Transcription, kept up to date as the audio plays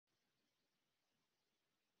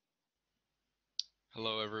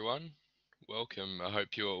Hello everyone, welcome. I hope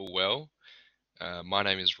you're all well. My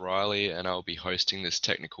name is Riley and I'll be hosting this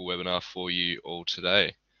technical webinar for you all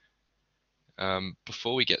today.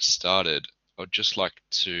 Before we get started, I'd just like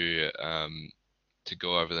to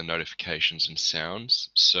go over the notifications and sounds.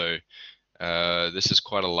 So this is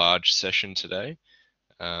quite a large session today.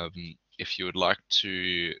 If you would like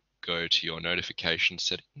to go to your notification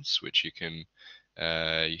settings, which you can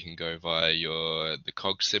go via the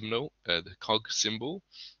cog symbol,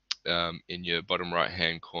 in your bottom right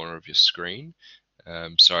hand corner of your screen.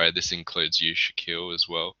 Sorry, this includes you, Shaquille, as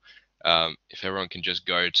well. If everyone can just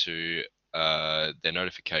go to their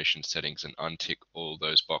notification settings and untick all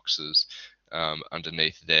those boxes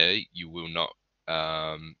underneath there, you won't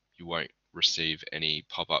receive any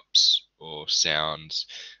pop-ups or sounds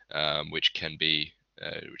which can be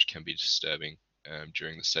disturbing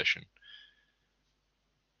during the session.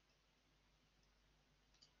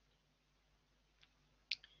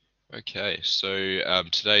 Okay, so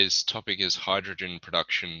today's topic is hydrogen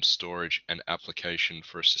production, storage and application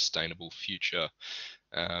for a sustainable future.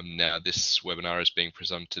 Now this webinar is being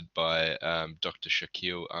presented by Dr.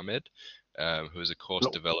 Shakil Ahmed, who is a course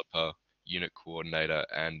developer, unit coordinator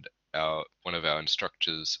and one of our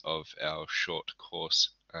instructors of our short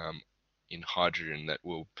course in hydrogen that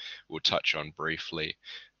we'll touch on briefly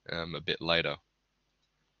a bit later.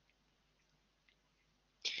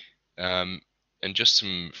 And just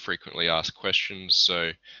some frequently asked questions.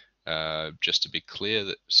 So just to be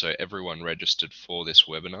clear, so everyone registered for this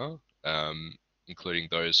webinar, including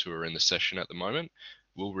those who are in the session at the moment,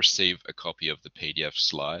 will receive a copy of the PDF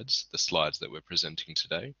slides, the slides that we're presenting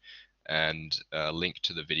today, and a link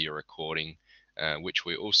to the video recording, which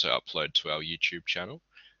we also upload to our YouTube channel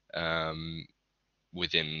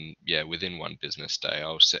within one business day.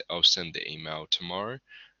 I'll send the email tomorrow,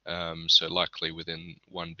 so likely within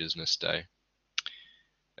one business day.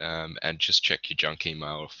 And just check your junk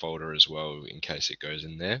email folder as well in case it goes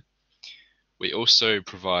in there. We also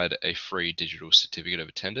provide a free digital certificate of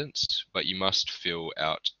attendance, but you must fill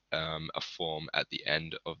out a form at the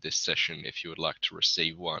end of this session if you would like to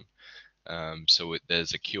receive one. So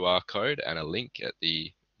there's a QR code and a link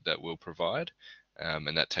that we'll provide,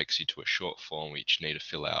 and that takes you to a short form which you need to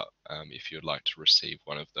fill out if you'd like to receive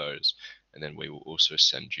one of those. And then we will also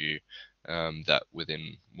send you that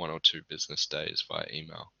within 1 or 2 business days via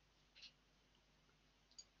email.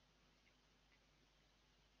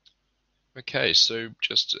 Okay, so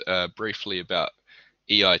just briefly about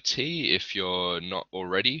EIT, if you're not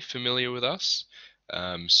already familiar with us.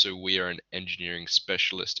 So we are an engineering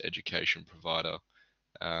specialist education provider.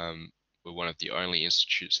 We're one of the only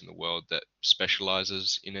institutes in the world that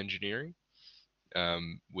specializes in engineering.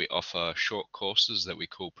 We offer short courses that we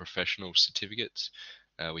call professional certificates.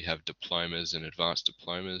 We have diplomas and advanced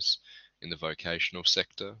diplomas in the vocational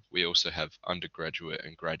sector. We also have undergraduate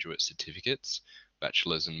and graduate certificates,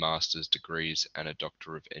 bachelor's and master's degrees, and a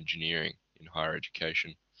Doctor of Engineering in higher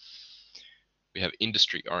education. We have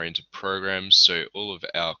industry-oriented programs, so all of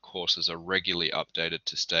our courses are regularly updated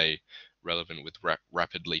to stay relevant with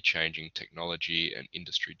rapidly changing technology and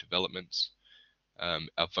industry developments.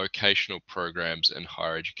 Our vocational programs and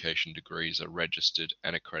higher education degrees are registered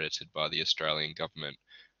and accredited by the Australian government.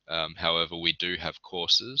 However, we do have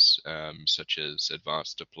courses such as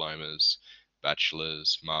advanced diplomas,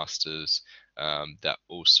 bachelor's, masters, that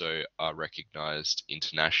also are recognised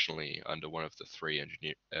internationally under one of the 3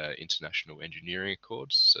 international engineering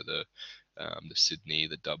accords, so the Sydney,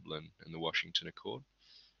 the Dublin and the Washington Accord.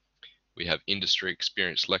 We have industry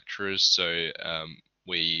experienced lecturers, so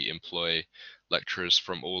we employ lecturers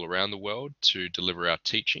from all around the world to deliver our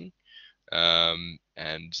teaching, and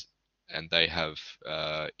they have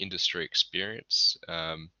industry experience.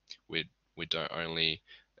 We don't only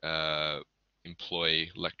employ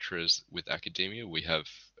lecturers with academia, we have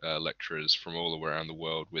lecturers from all around the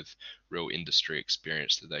world with real industry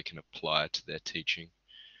experience that they can apply to their teaching.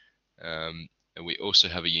 And we also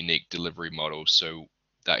have a unique delivery model, so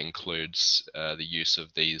that includes the use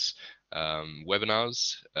of these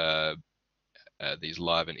webinars, these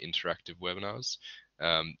live and interactive webinars.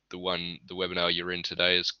 The webinar you're in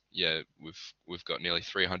today is, we've got nearly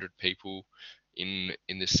 300 people in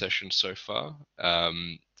this session so far.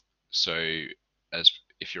 So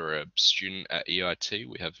if you're a student at EIT,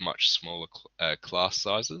 we have much smaller class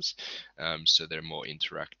sizes, so they're more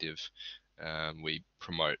interactive. We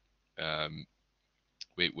promote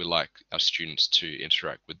we like our students to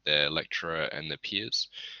interact with their lecturer and their peers.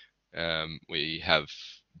 We have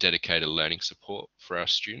dedicated learning support for our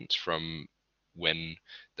students from when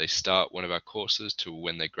they start one of our courses to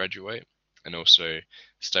when they graduate. and also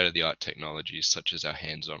state-of-the-art technologies such as our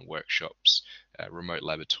hands-on workshops, remote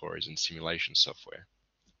laboratories, and simulation software.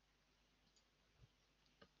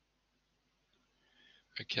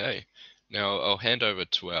 Okay, now I'll hand over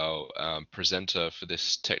to our presenter for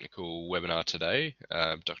this technical webinar today,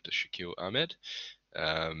 Dr. Shakil Ahmed.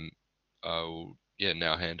 I'll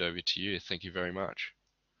now hand over to you. Thank you very much.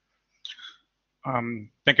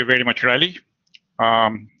 Thank you very much, Riley.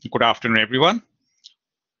 Good afternoon, everyone.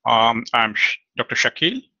 I'm Dr.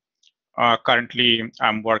 Shakil. Currently,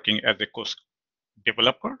 I'm working as a course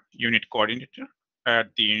developer, unit coordinator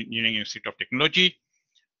at the Engineering Institute of Technology,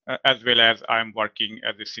 as well as I'm working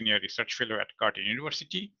as a senior research fellow at Curtin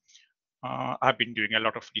University. I've been doing a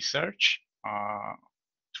lot of research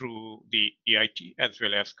through the EIT as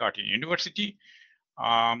well as Curtin University.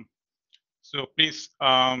 So please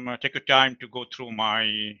take your time to go through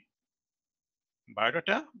my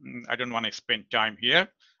biodata. I don't want to spend time here.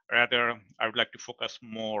 Rather, I would like to focus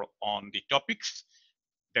more on the topics,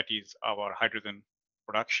 that is our hydrogen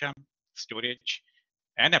production, storage,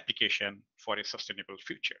 and application for a sustainable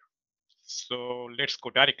future. So let's go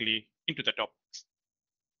directly into the topics.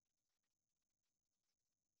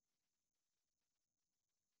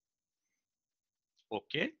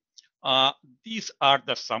 Okay, these are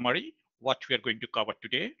the summary, what we are going to cover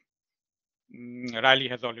today. Riley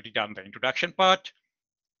has already done the introduction part.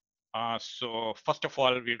 So first of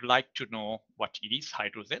all, we'd like to know what is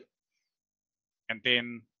hydrogen. And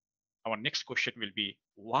then our next question will be,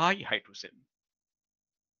 why hydrogen?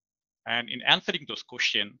 And in answering those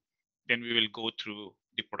questions, then we will go through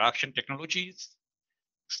the production technologies,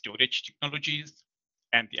 storage technologies,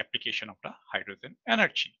 and the application of the hydrogen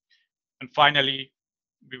energy. And finally,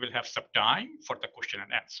 we will have some time for the question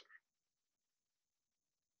and answer.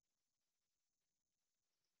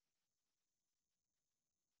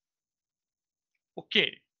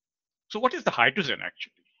 Okay, so what is the hydrogen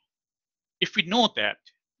actually? If we know that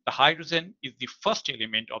the hydrogen is the first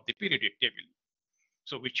element of the periodic table,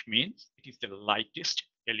 so which means it is the lightest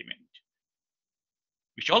element,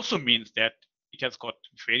 which also means that it has got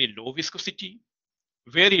very low viscosity,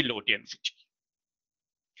 very low density.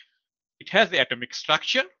 It has the atomic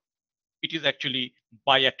structure. It is actually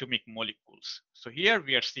biatomic molecules. So here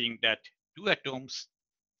we are seeing that two atoms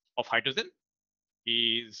of hydrogen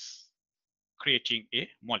is creating a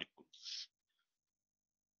molecule.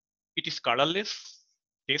 It is colorless,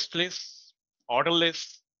 tasteless,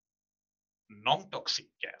 odorless, non-toxic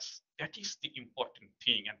gas. That is the important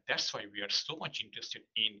thing, and that's why we are so much interested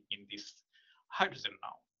in this hydrogen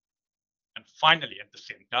now. And finally, at the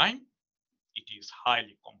same time, it is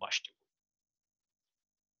highly combustible.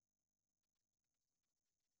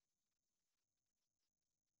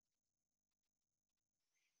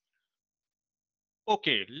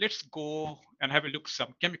 Okay, let's go and have a look at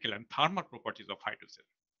some chemical and thermal properties of hydrogen.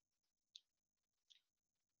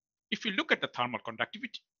 If you look at the thermal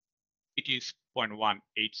conductivity, it is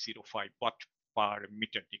 0.1805 watt per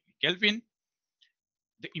meter degree Kelvin.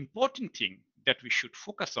 The important thing that we should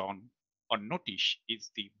focus on or notice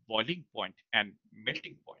is the boiling point and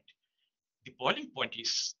melting point. The boiling point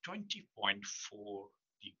is 20.4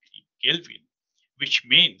 degree Kelvin, which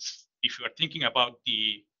means if you are thinking about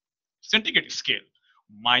the centigrade scale,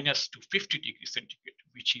 minus to 50 degrees centigrade,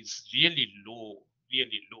 which is really low,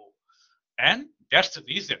 really low. And that's the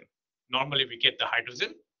reason normally we get the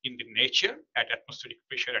hydrogen in the nature at atmospheric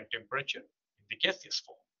pressure and temperature in the gaseous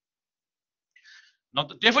form. Now,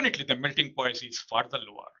 definitely the melting point is further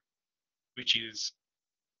lower, which is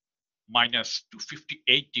minus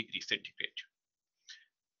 258 degrees centigrade.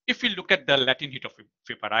 If we look at the latent heat of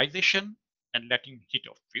vaporization and latent heat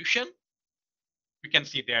of fusion, we can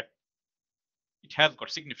see that it has got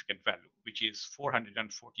significant value, which is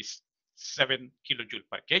 447 kilojoule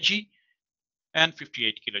per kg and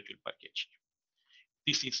 58 kilojoule per kg.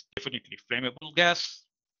 This is definitely flammable gas.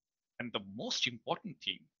 And the most important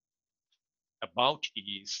thing about it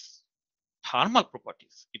is thermal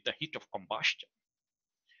properties with the heat of combustion.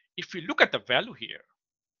 If we look at the value here,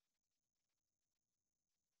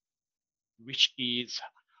 which is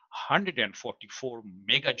 144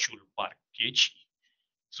 megajoule per kg.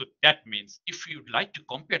 So that means if you'd like to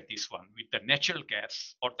compare this one with the natural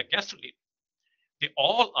gas or the gasoline, they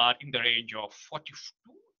all are in the range of 42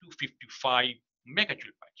 to 55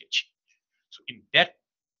 megajoule per kg. So in that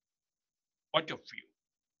point of view,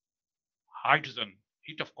 hydrogen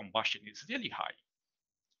heat of combustion is really high.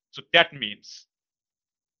 So that means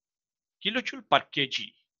kilojoule per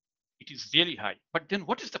kg, it is really high. But then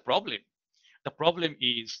what is the problem? The problem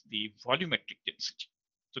is the volumetric density.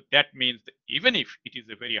 So that means that even if it is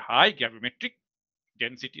a very high gravimetric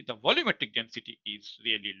density, the volumetric density is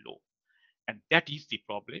really low. And that is the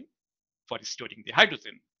problem for storing the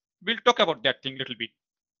hydrogen. We'll talk about that thing a little bit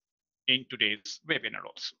in today's webinar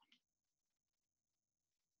also.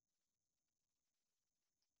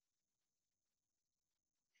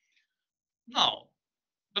 Now,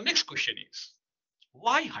 the next question is,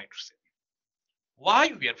 why hydrogen?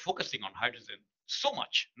 Why we are focusing on hydrogen so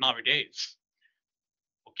much nowadays?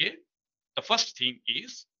 Okay, the first thing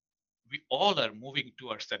is we all are moving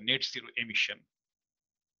towards the net zero emission,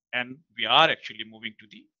 and we are actually moving to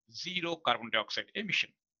the zero carbon dioxide emission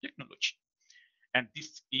technology. And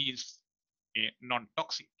this is a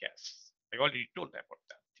non-toxic gas. I already told about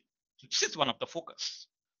that. So this is one of the focus.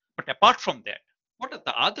 But apart from that, what are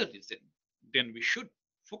the other reasons? Then we should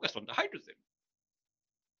focus on the hydrogen.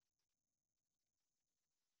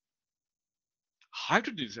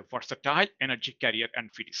 Hydrogen is a versatile energy carrier and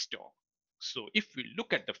feedstock. So if we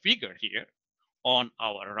look at the figure here on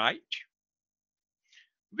our right,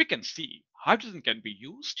 we can see hydrogen can be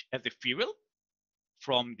used as a fuel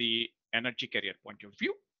from the energy carrier point of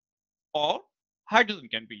view, or hydrogen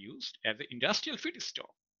can be used as an industrial feedstock.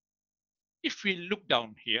 If we look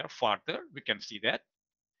down here further, we can see that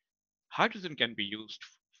hydrogen can be used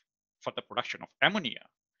for the production of ammonia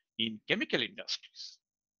in chemical industries,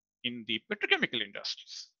 in the petrochemical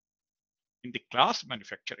industries, in the glass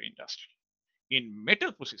manufacturing industry, in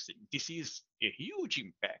metal processing. This is a huge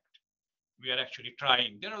impact. We are actually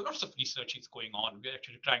trying, there are lots of researches going on. We are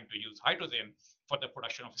actually trying to use hydrogen for the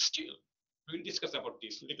production of steel. We'll discuss about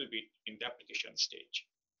this a little bit in the application stage.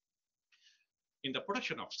 In the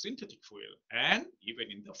production of synthetic fuel and even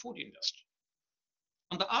in the food industry.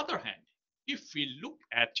 On the other hand, if we look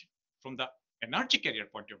at from the energy carrier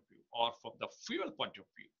point of view or from the fuel point of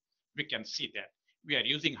view, we can see that we are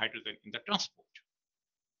using hydrogen in the transport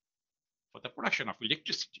for the production of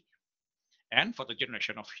electricity and for the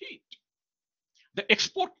generation of heat. The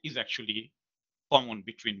export is actually common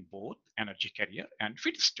between both energy carrier and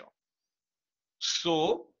feedstock.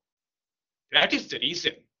 So that is the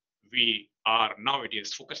reason we are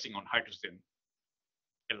nowadays focusing on hydrogen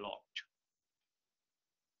a lot.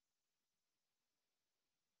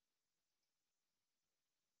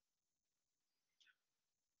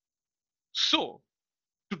 So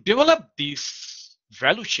to develop this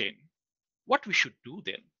value chain, what we should do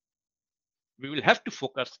then? We will have to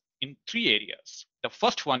focus in three areas. The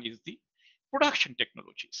first one is the production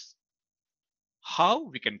technologies. How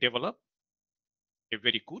we can develop a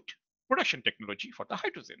very good production technology for the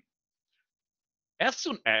hydrogen. As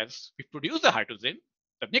soon as we produce the hydrogen,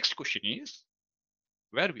 the next question is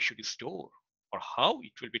where we should store or how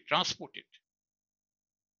it will be transported.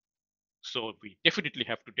 So we definitely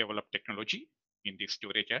have to develop technology in the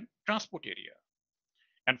storage and transport area.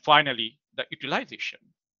 And finally, the utilization.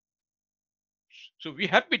 So we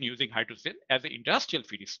have been using hydrogen as an industrial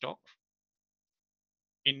feedstock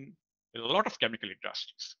in a lot of chemical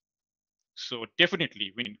industries. So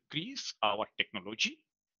definitely we increase our technology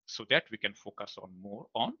so that we can focus on more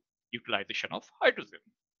on utilization of hydrogen.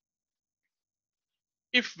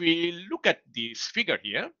 If we look at this figure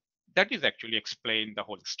here, that is actually explain the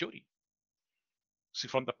whole story. So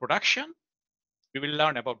from the production, we will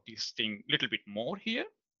learn about this thing a little bit more here.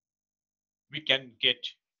 We can get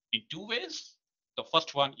in two ways. The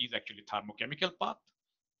first one is actually thermochemical path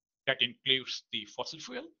that includes the fossil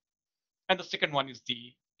fuel. And the second one is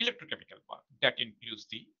the electrochemical path that includes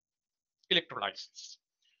the electrolysis.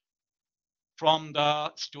 From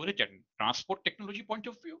the storage and transport technology point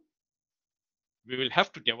of view, we will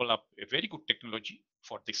have to develop a very good technology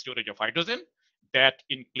for the storage of hydrogen that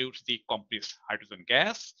includes the compressed hydrogen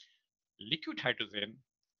gas, liquid hydrogen,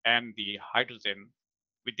 and the hydrogen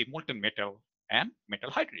with the molten metal and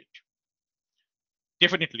metal hydrate.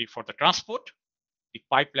 Definitely for the transport, the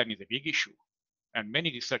pipeline is a big issue and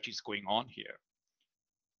many research is going on here,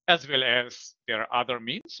 as well as there are other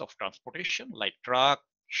means of transportation like truck,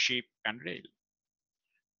 ship, and rail.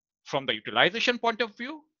 From the utilization point of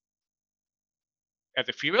view, as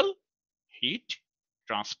a fuel, heat,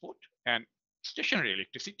 transport, and stationary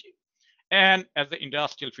electricity. And as the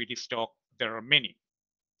industrial feedstock, there are many.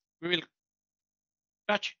 We will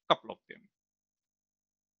touch a couple of them.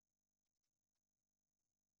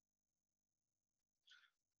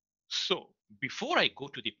 So before I go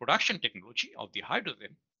to the production technology of the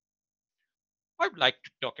hydrogen, I would like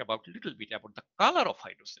to talk about a little bit about the color of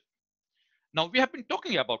hydrogen. Now we have been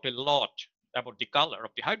talking about a lot about the color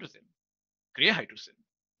of the hydrogen, gray hydrogen,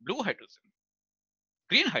 blue hydrogen,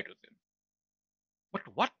 green hydrogen. But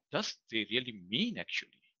what does they really mean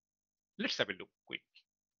actually? Let's have a look quick.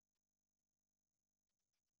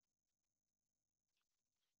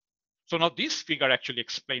 So now this figure actually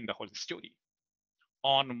explains the whole story.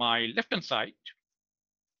 On my left-hand side,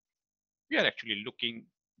 we are actually looking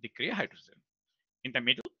the gray hydrogen. In the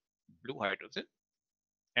middle, blue hydrogen.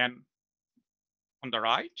 And on the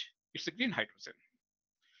right, it's the green hydrogen.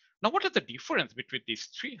 Now, what is the difference between these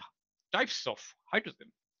three types of hydrogen?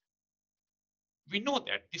 We know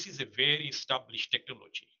that this is a very established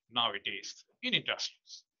technology nowadays in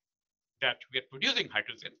industries, that we are producing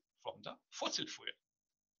hydrogen from the fossil fuel.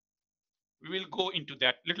 We will go into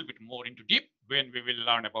that a little bit more into deep when we will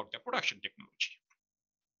learn about the production technology.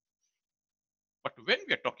 But when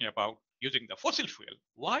we are talking about using the fossil fuel,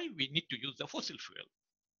 why we need to use the fossil fuel?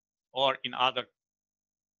 Or in other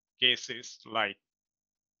cases like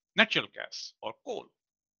natural gas or coal,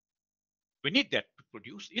 we need that to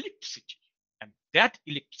produce electricity. And that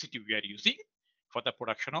electricity we are using for the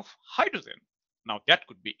production of hydrogen. Now that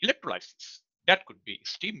could be electrolysis, that could be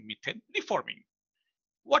steam methane reforming,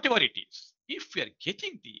 whatever it is. If we are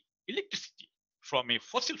getting the electricity from a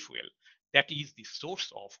fossil fuel, that is the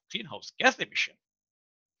source of greenhouse gas emission.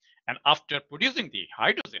 And after producing the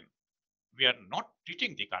hydrogen, we are not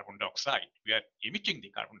treating the carbon dioxide, we are emitting the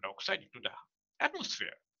carbon dioxide into the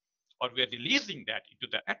atmosphere, or we are releasing that into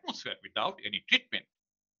the atmosphere without any treatment.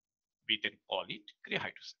 We then call it gray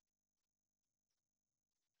hydrogen.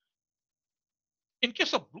 In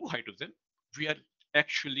case of blue hydrogen, we are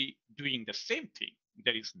actually doing the same thing.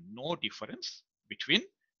 There is no difference between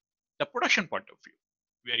the production point of view.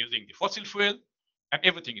 We are using the fossil fuel and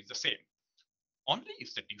everything is the same. Only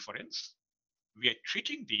is the difference, we are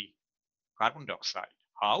treating the carbon dioxide.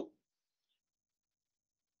 How?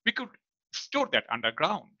 We could store that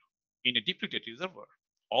underground in a depleted reservoir,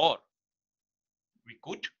 or we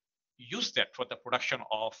could use that for the production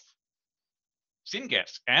of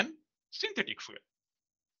syngas and synthetic fuel.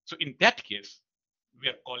 So in that case, we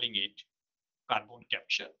are calling it carbon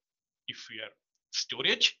capture if we are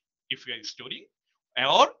storage, if we are storing,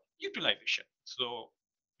 or utilization. So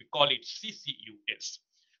we call it CCUS.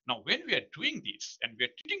 Now, when we are doing this and we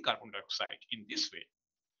are treating carbon dioxide in this way,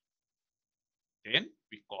 then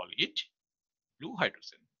we call it blue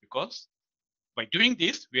hydrogen, because by doing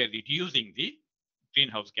this, we are reducing the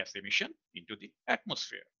greenhouse gas emission into the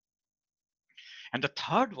atmosphere. And the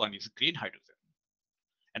third one is green hydrogen.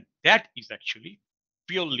 And that is actually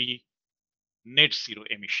purely net zero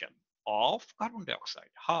emission of carbon dioxide.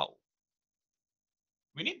 How?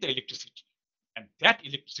 We need the electricity, and that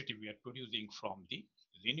electricity we are producing from the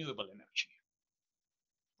renewable energy,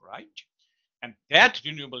 right? And that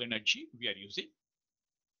renewable energy we are using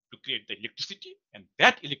to create the electricity, and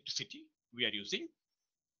that electricity we are using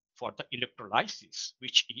for the electrolysis,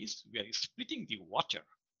 which is we are splitting the water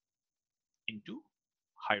into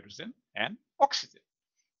hydrogen and oxygen.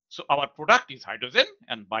 So our product is hydrogen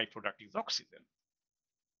and byproduct is oxygen.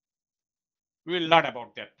 We will learn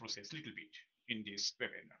about that process a little bit in this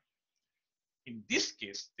webinar. In this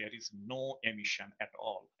case, there is no emission at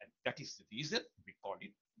all, and that is the reason we call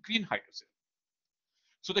it green hydrogen.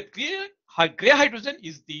 So the gray hydrogen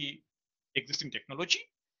is the existing technology.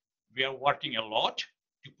 We are working a lot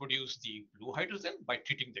to produce the blue hydrogen by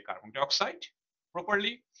treating the carbon dioxide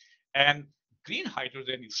properly, and green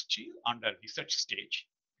hydrogen is still under research stage,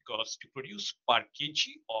 because to produce per kg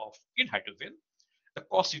of green hydrogen, the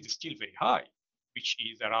cost is still very high, which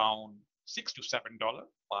is around $6 to $7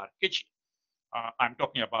 per kg. I'm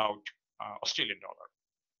talking about Australian dollar.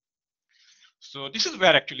 So this is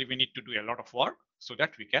where actually we need to do a lot of work so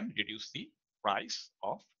that we can reduce the price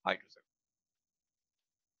of hydrogen.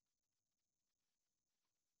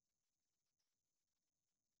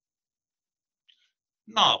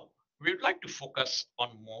 Now, we would like to focus on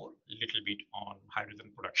more, a little bit on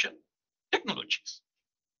hydrogen production technologies.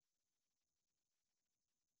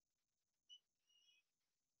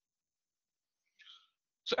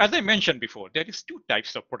 So as I mentioned before, there is two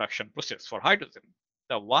types of production process for hydrogen.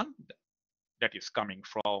 The one that is coming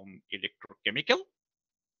from electrochemical,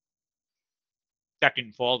 that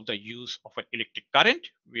involves the use of an electric current.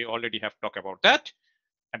 We already have talked about that.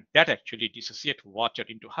 And that actually dissociates water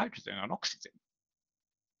into hydrogen and oxygen.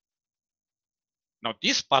 Now,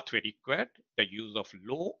 this pathway required the use of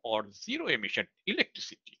low or zero emission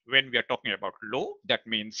electricity. When we are talking about low, that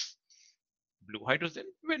means blue hydrogen.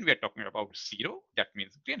 When we are talking about zero, that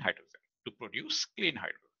means green hydrogen, to produce clean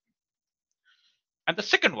hydrogen. And the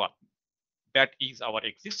second one, that is our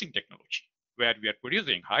existing technology, where we are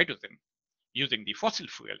producing hydrogen using the fossil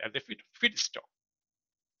fuel as a feedstock.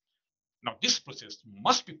 Now, this process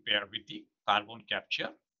must be paired with the carbon capture,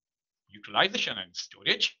 utilization, and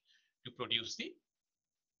storage to produce the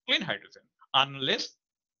clean hydrogen, unless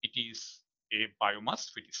it is a biomass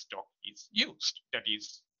feedstock is used. That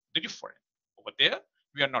is the difference. Over there,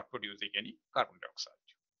 we are not producing any carbon dioxide.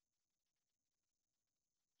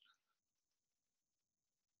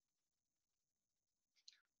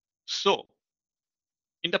 So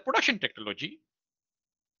in the production technology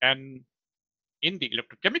and in the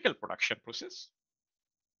electrochemical production process,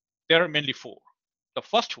 there are mainly four. The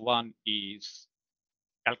first one is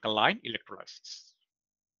alkaline electrolysis.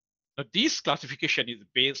 Now, this classification is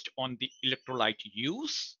based on the electrolyte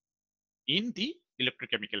use in the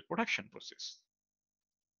electrochemical production process.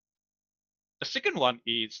 The second one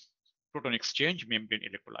is proton exchange membrane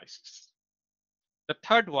electrolysis. The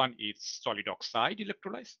third one is solid oxide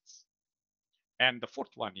electrolysis. And the fourth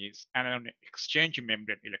one is anion exchange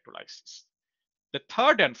membrane electrolysis. The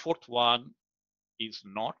third and fourth one is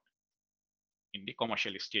not in the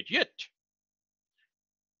commercial stage yet.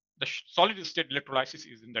 The solid state electrolysis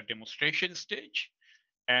is in the demonstration stage.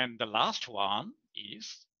 And the last one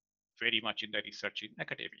is very much in the research in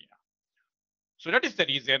academia. So that is the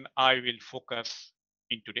reason I will focus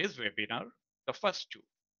in today's webinar, the first two.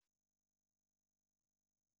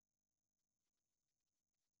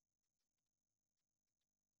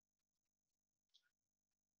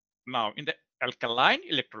 Now, in the alkaline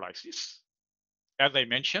electrolysis, as I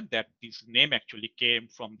mentioned, that this name actually came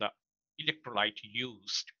from the electrolyte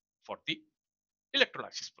used for the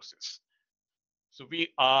electrolysis process. So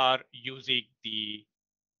we are using the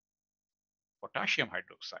potassium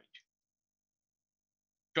hydroxide,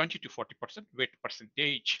 20 to 40% weight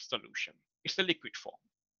percentage solution. It's a liquid form.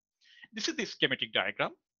 This is the schematic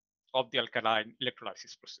diagram of the alkaline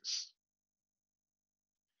electrolysis process.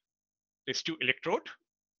 There's two electrodes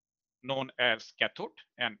known as cathode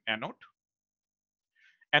and anode,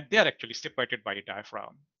 and they are actually separated by a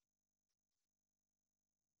diaphragm.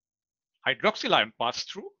 Hydroxyl ion pass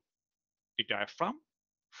through the diaphragm,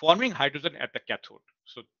 forming hydrogen at the cathode.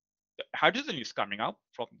 So the hydrogen is coming out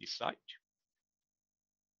from this side,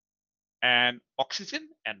 and oxygen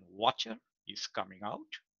and water is coming out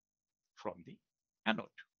from the anode.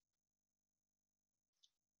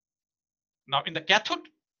 Now in the cathode,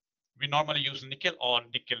 we normally use nickel or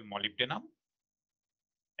nickel molybdenum.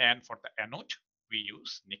 And for the anode, we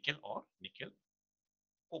use nickel or nickel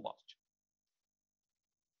cobalt.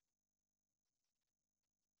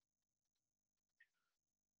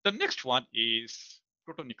 The next one is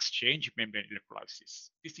proton exchange membrane electrolysis.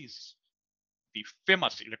 This is the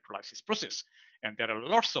famous electrolysis process, and there are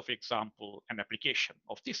lots of example and application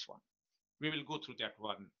of this one. We will go through that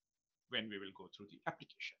one when we will go through the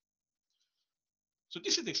application. So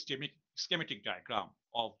this is the schematic diagram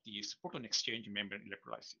of this proton exchange membrane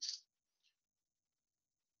electrolysis.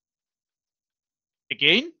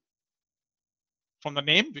 Again, from the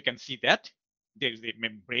name, we can see that there is a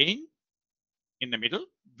membrane in the middle,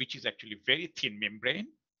 which is actually very thin membrane.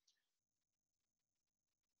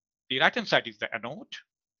 The right-hand side is the anode.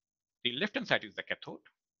 The left-hand side is the cathode.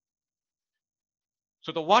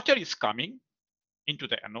 So the water is coming into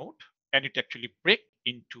the anode, and it actually breaks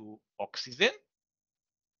into oxygen,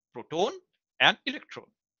 proton, and electron.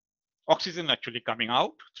 Oxygen actually coming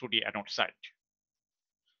out through the anode side.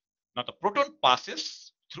 Now the proton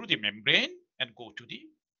passes through the membrane and go to the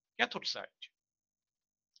cathode side.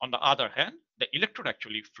 On the other hand, the electron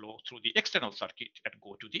actually flow through the external circuit and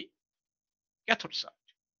go to the cathode side.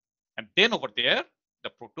 And then over there, the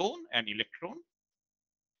proton and electron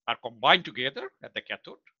are combined together at the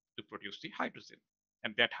cathode to produce the hydrogen.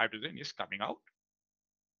 And that hydrogen is coming out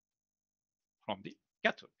from the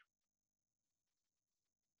cathode.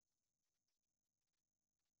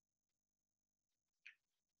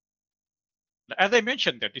 As I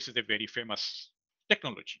mentioned, that this is a very famous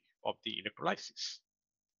technology of the electrolysis.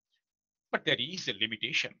 But there is a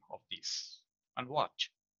limitation of this. And what?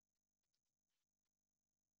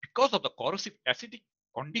 Because of the corrosive acidic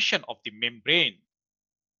condition of the membrane,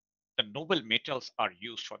 the noble metals are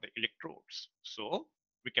used for the electrodes. So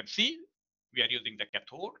we can see we are using the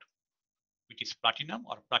cathode, which is platinum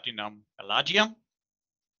or platinum palladium,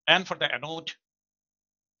 and for the anode,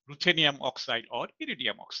 ruthenium oxide or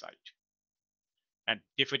iridium oxide. And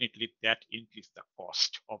definitely that increases the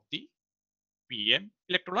cost of the PM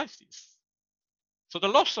electrolysis. So the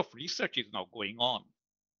lots of research is now going on.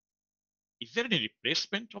 Is there any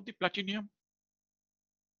replacement of the platinum?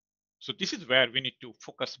 So this is where we need to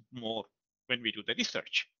focus more when we do the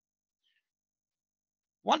research.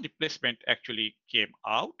 One replacement actually came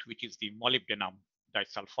out, which is the molybdenum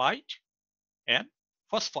disulfide and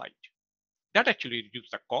phosphide. That actually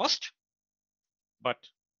reduced the cost, but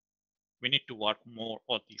we need to work more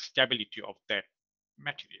on the stability of that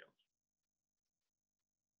material.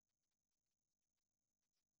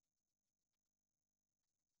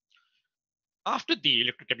 After the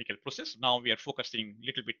electrochemical process, now we are focusing a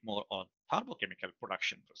little bit more on thermochemical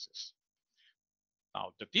production process.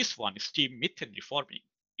 Now this one is steam methane reforming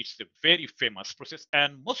It's a very famous process,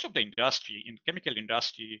 and most of the industry, in chemical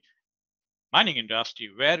industry, mining industry,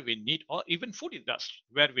 where we need, or even food industry,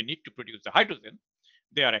 where we need to produce the hydrogen,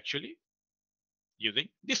 they are actually using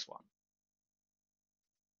this one.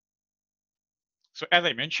 So as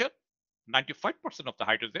I mentioned, 95% of the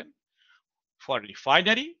hydrogen for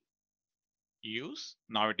refinery use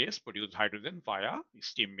nowadays produce hydrogen via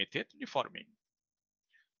steam method reforming.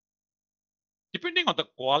 Depending on the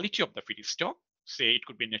quality of the feedstock, say it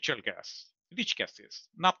could be natural gas, rich gases,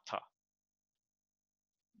 naphtha.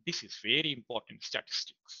 This is very important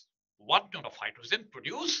statistics. What ton of hydrogen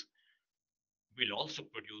produced will also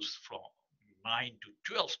produce from 9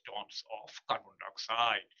 to 12 tons of carbon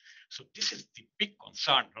dioxide. So this is the big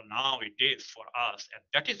concern nowadays for us, and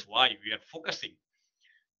that is why we are focusing.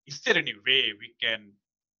 Is there any way we can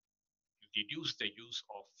reduce the use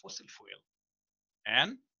of fossil fuel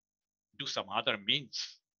and do some other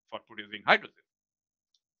means for producing hydrogen?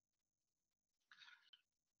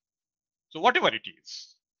 So whatever it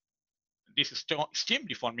is, this steam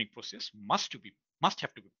reforming process must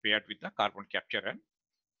have to be paired with the carbon capture and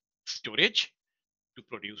storage to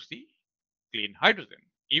produce the clean hydrogen.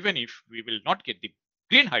 Even if we will not get the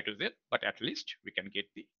green hydrogen, but at least we can get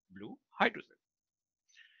the blue hydrogen.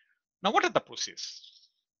 Now, what are the process?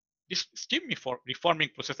 This steam reforming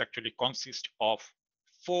process actually consists of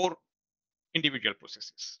 4 individual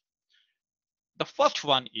processes. The first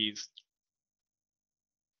one is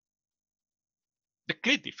the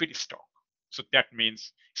clean the feedstock. So that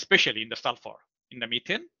means, especially in the sulfur, in the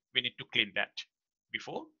methane, we need to clean that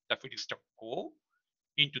before the feedstock go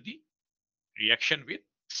into the reaction with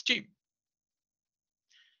steam.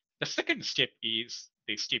 The second step is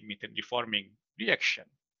the steam methane reforming reaction,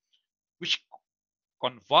 which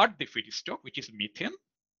convert the feedstock, which is methane,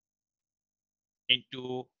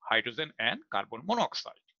 into hydrogen and carbon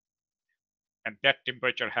monoxide. And that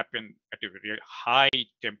temperature happens at a very high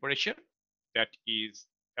temperature, that is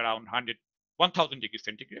around 1000 degrees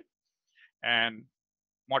centigrade, and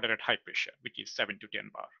moderate high pressure, which is 7 to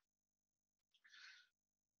 10 bar.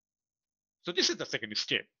 So this is the second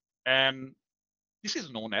step. And this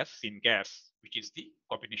is known as syngas, which is the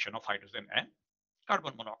combination of hydrogen and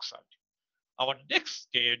carbon monoxide. Our next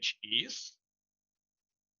stage is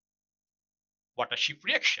water ship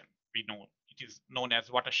reaction. We know it is known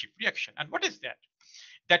as water ship reaction. And what is that?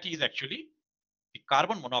 That is actually the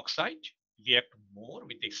carbon monoxide react more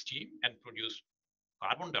with the steam and produce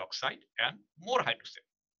carbon dioxide and more hydrogen.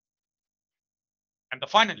 And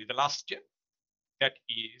finally, the last step, that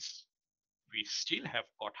is we still have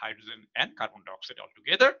got hydrogen and carbon dioxide all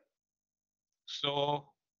together. So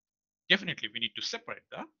definitely we need to separate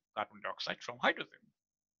the carbon dioxide from hydrogen.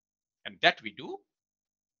 And that we do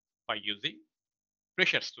by using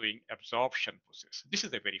pressure swing absorption process. This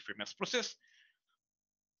is a very famous process.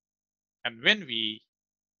 And when we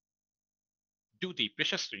do the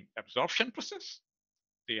pressure swing absorption process,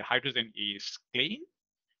 the hydrogen is clean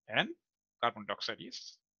and carbon dioxide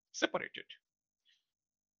is separated.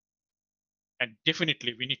 And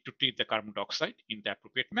definitely we need to treat the carbon dioxide in the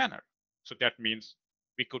appropriate manner. So that means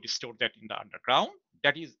we could store that in the underground.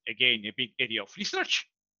 That is again a big area of research.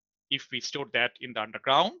 If we store that in the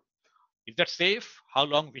underground, is that safe? How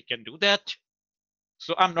long we can do that?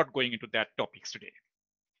 So I'm not going into that topics today.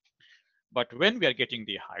 But when we are getting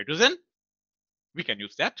the hydrogen, we can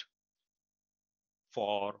use that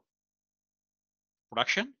for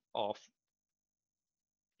production of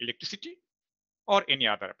electricity or any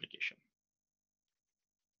other application.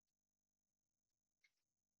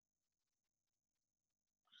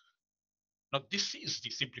 Now, this is the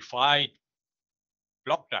simplified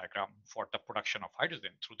block diagram for the production of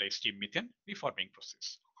hydrogen through the steam methane reforming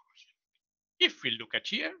process. If we look at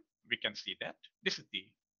here, we can see that this is the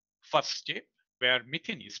first step where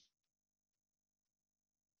methane is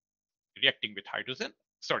reacting with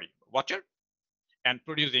water, and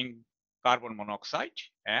producing carbon monoxide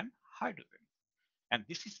and hydrogen. And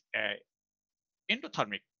this is an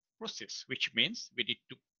endothermic process, which means we need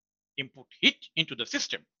to input heat into the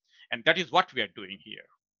system. And that is what we are doing here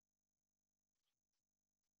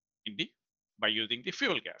by using the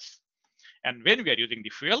fuel gas. And when we are using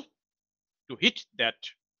the fuel to heat that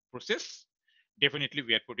process, definitely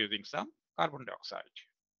we are producing some carbon dioxide.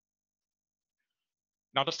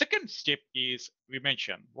 Now, the second step is, we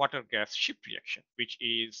mentioned water gas ship reaction, which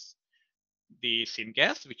is the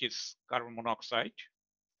syngas, which is carbon monoxide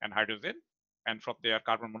and hydrogen. And from there,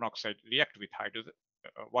 carbon monoxide react with hydrogen,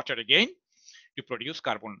 water again, to produce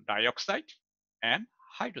carbon dioxide and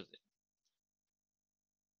hydrogen.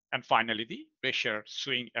 And finally, the pressure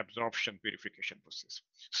swing absorption purification process.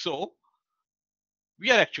 So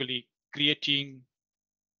we are actually creating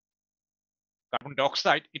carbon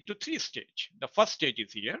dioxide into 3 stages. The first stage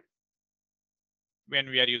is here when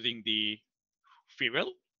we are using the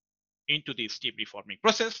fuel into the steam reforming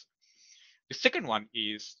process. The second one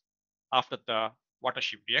is after the water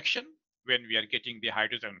shift reaction when we are getting the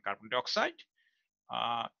hydrogen and carbon dioxide.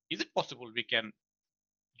 Is it possible we can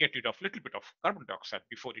get rid of a little bit of carbon dioxide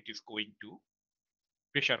before it is going to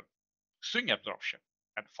pressure swing absorption?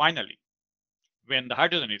 And finally, when the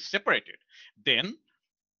hydrogen is separated, then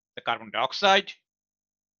the carbon dioxide,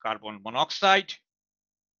 carbon monoxide,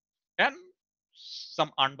 and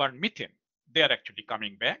some unburned methane, they are actually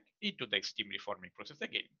coming back into the steam reforming process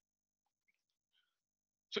again.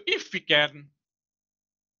 So if we can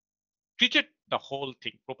treat the whole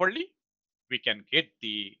thing properly, we can get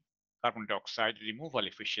the carbon dioxide removal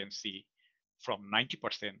efficiency from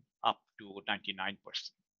 90% up to 99%.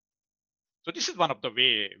 So this is one of the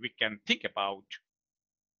way we can think about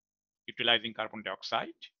utilizing carbon dioxide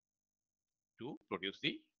to produce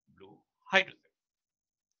the blue hydrogen.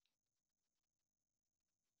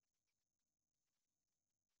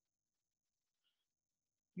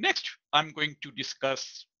 Next, I'm going to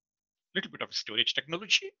discuss a little bit of storage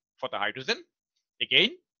technology for the hydrogen.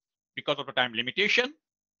 Again, because of the time limitation,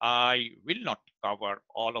 I will not cover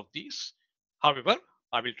all of these. However,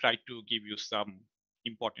 I will try to give you some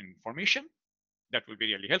important information that will be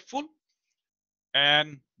really helpful.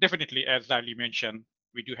 And definitely, as Ali mentioned,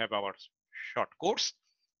 we do have our short course.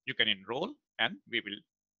 You can enroll and we will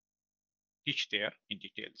teach there in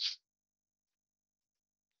details.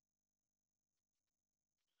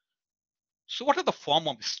 So what are the form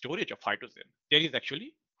of storage of hydrogen? There is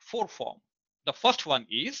actually 4 forms. The first one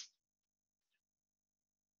is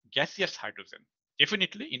gaseous hydrogen,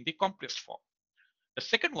 definitely in the compressed form. The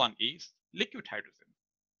second one is liquid hydrogen.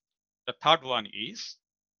 The third one is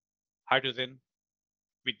hydrogen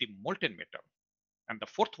with the molten metal. And the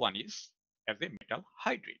fourth one is as a metal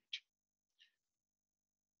hydrate.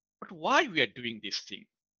 But why we are doing this thing?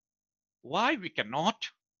 Why we cannot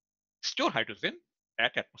store hydrogen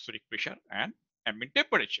at atmospheric pressure and ambient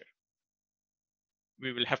temperature?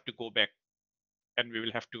 We will have to go back and we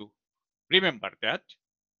will have to remember that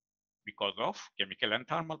because of chemical and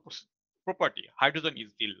thermal property. Hydrogen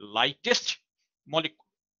is the lightest molecule.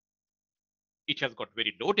 It has got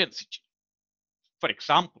very low density. For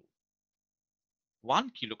example,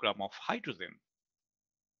 1 kilogram of hydrogen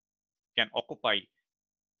can occupy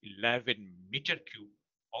 11 meter cube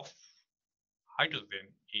of hydrogen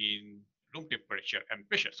in room temperature and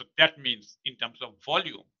pressure. So that means in terms of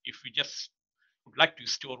volume, if we just would like to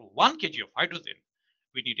store 1 kg of hydrogen,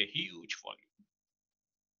 we need a huge volume.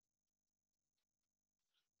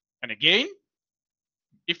 And again,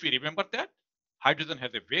 if we remember that, hydrogen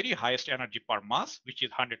has a very highest energy per mass, which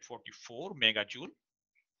is 144 megajoule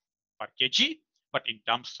per kg. But in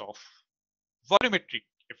terms of volumetric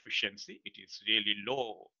efficiency, it is really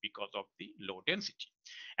low because of the low density.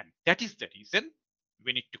 And that is the reason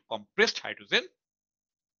we need to compress hydrogen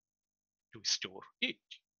to store it.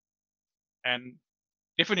 And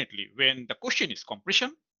definitely when the question is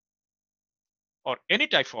compression or any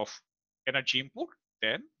type of energy input,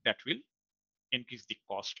 then that will increase the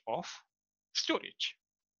cost of storage.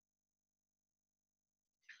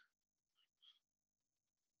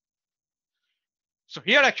 So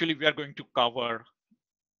here actually we are going to cover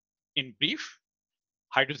in brief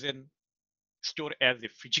hydrogen stored as a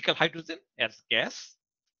physical hydrogen as gas,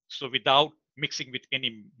 so without mixing with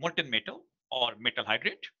any molten metal or metal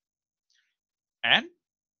hydrate, and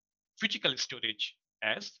physical storage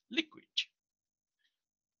as liquid.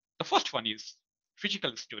 The first one is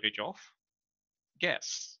physical storage of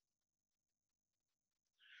gas.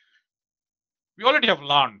 We already have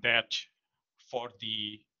learned that for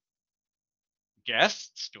the gas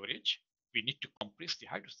storage, we need to compress the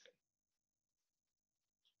hydrogen.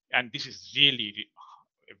 And this is really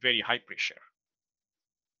a very high pressure.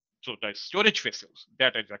 So the storage vessels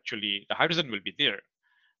that is actually the hydrogen will be there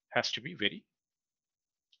has to be very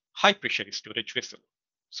high pressure storage vessel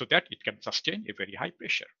so that it can sustain a very high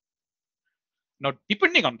pressure. Now,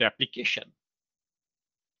 depending on the application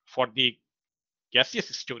for the gaseous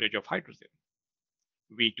storage of hydrogen,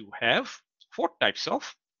 we do have 4 types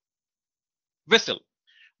of vessel.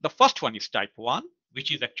 The first one is type 1,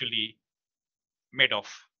 which is actually made of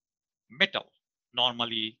metal,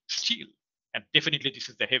 normally steel, and definitely this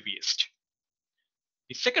is the heaviest.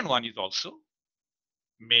 The second one is also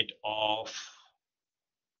made of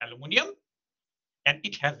aluminum, and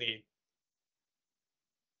it has a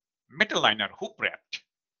metal liner hoop wrapped,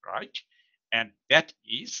 right? And that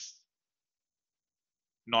is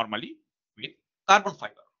normally with carbon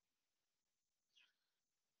fiber.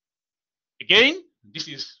 Again, this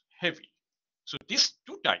is heavy. So these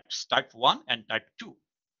two types, type 1 and type 2,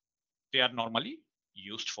 they are normally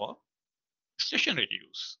used for stationary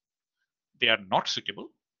use. They are not suitable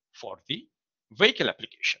for the vehicle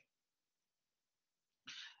application.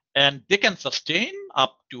 And they can sustain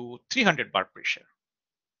up to 300 bar pressure.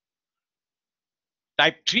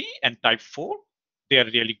 Type 3 and type 4, they are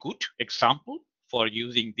really good example for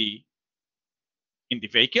using in the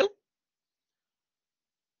vehicle.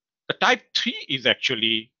 The type 3 is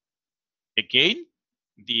actually, again,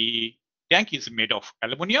 the tank is made of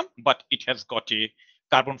aluminum, but it has got a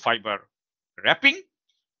carbon fiber wrapping.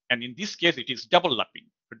 And in this case, it is double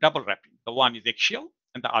wrapping. The one is axial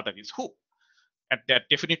and the other is hoop. And that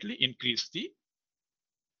definitely increase the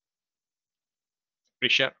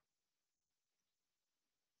pressure.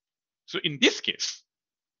 So in this case,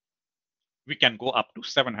 we can go up to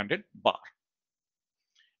 700 bar.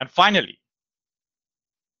 And finally,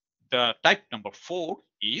 the type number 4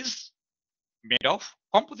 is made of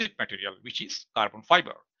composite material, which is carbon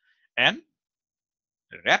fiber, and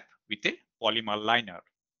wrapped with a polymer liner.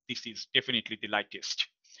 This is definitely the lightest.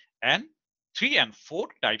 And 3 and 4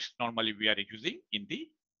 types normally we are using in the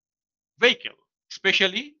vehicle,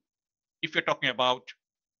 especially if you're talking about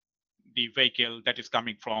the vehicle that is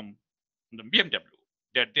coming from the BMW,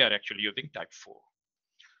 that they are actually using type 4.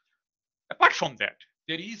 Apart from that,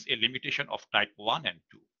 there is a limitation of type 1 and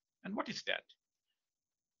 2. And what is that?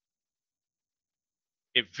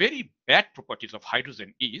 A very bad properties of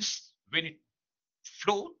hydrogen is when it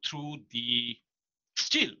flow through the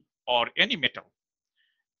steel or any metal,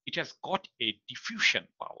 it has got a diffusion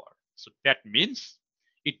power. So that means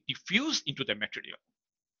it diffuses into the material.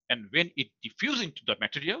 And when it diffuses into the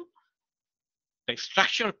material, the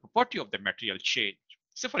structural property of the material change.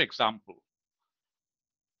 Say, for example,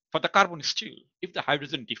 for the carbon steel, if the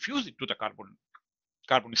hydrogen diffuses into the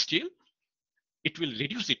carbon steel, it will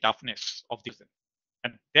reduce the toughness of the,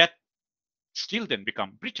 and that steel then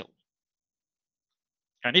become brittle.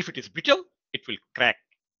 And if it is brittle, it will crack.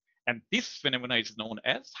 And this phenomena is known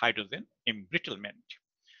as hydrogen embrittlement.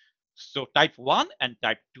 So type 1 and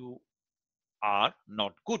type 2 are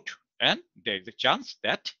not good. And there is a chance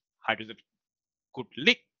that hydrogen could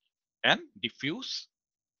leak and diffuse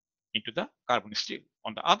into the carbon steel.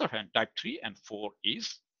 On the other hand, type 3 and 4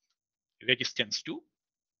 is resistance to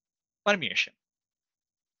permeation.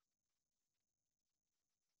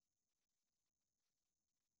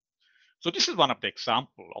 So this is one of the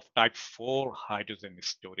example of type 4 hydrogen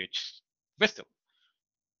storage vessel.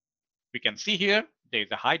 We can see here there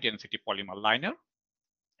is a high density polymer liner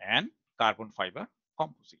and carbon fiber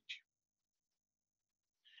composite.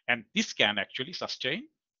 And this can actually sustain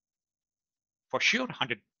for sure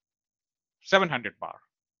 700 bar.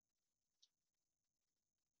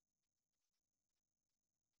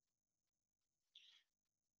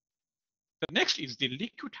 The next is the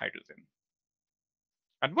liquid hydrogen.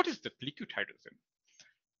 And what is the liquid hydrogen?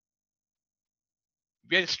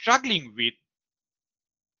 We are struggling with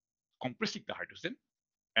compressing the hydrogen,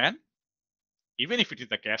 and even if it is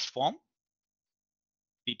a gas form,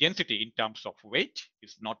 the density in terms of weight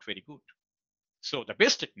is not very good. So the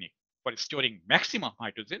best technique for storing maximum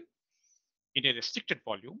hydrogen in a restricted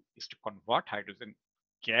volume is to convert hydrogen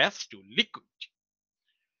gas to liquid.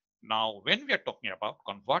 Now, when we are talking about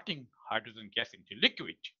converting hydrogen gas into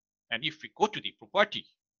liquid, and if we go to the property,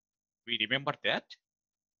 we remember that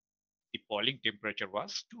the boiling temperature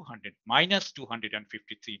was minus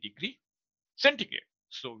 253 degree centigrade.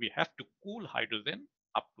 So we have to cool hydrogen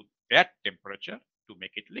up to that temperature to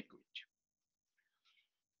make it liquid.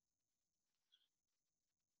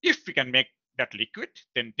 If we can make that liquid,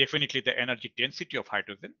 then definitely the energy density of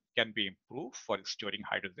hydrogen can be improved for storing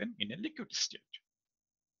hydrogen in a liquid state.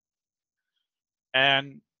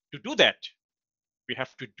 And to do that, we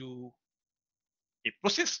have to do a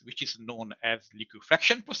process which is known as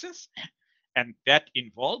liquefaction process, and that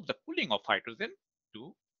involves the cooling of hydrogen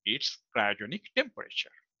to its cryogenic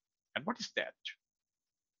temperature. And what is that?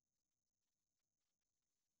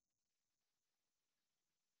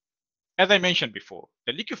 As I mentioned before,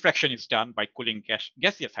 the liquefaction is done by cooling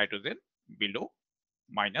gaseous hydrogen below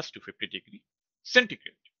minus 250 degree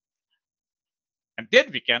centigrade. And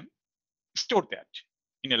then we can store that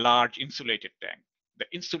in a large insulated tank. The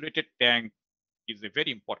insulated tank is a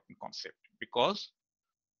very important concept because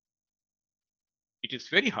it is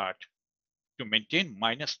very hard to maintain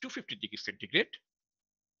minus 250 degrees centigrade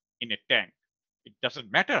in a tank. It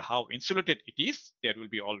doesn't matter how insulated it is, there will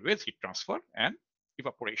be always heat transfer and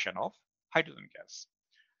evaporation of hydrogen gas.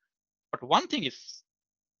 But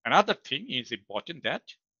another thing is important, that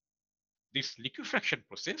this liquefaction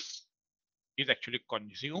process is actually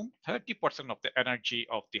consume 30% of the energy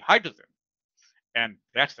of the hydrogen. And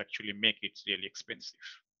that's actually make it really expensive.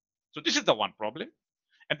 So this is the one problem.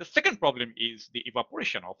 And the second problem is the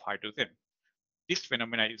evaporation of hydrogen. This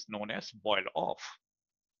phenomena is known as boil off.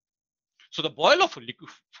 So the boil off of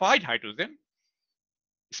liquefied hydrogen,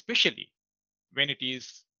 especially when it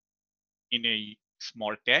is in a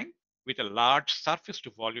small tank with a large surface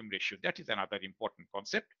to volume ratio, that is another important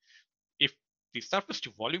concept. If the surface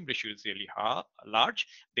to volume ratio is really large,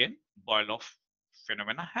 then boil off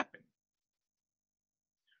phenomena happen.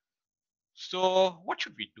 So what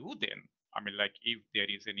should we do then? I mean, like if there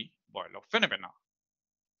is any boil off phenomena.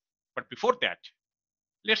 But before that,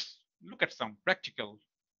 let's look at some practical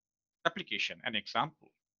application and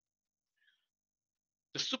example.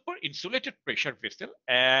 The super insulated pressure vessel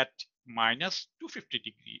at minus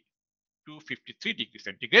 253 degrees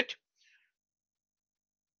centigrade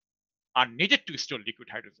are needed to store liquid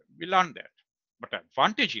hydrogen. We learned that. But the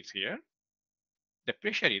advantage is here, the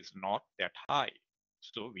pressure is not that high.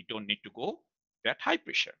 So we don't need to go that high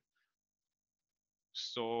pressure.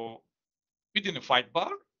 So within a 5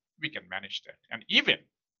 bar, we can manage that. And even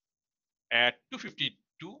at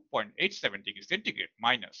 252.87 degrees centigrade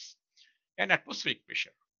minus an atmospheric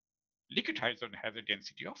pressure, liquid hydrogen has a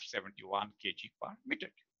density of 71 kg per meter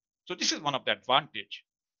cube. So this is one of the advantage.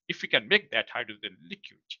 If we can make that hydrogen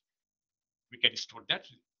liquid, we can store that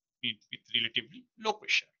with relatively low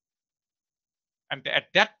pressure. And at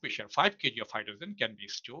that pressure, 5 kg of hydrogen can be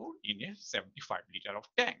stored in a 75 liter of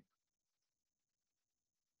tank.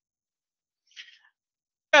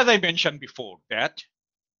 As I mentioned before, that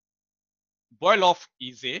boil off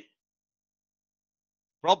is a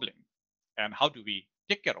problem. And how do we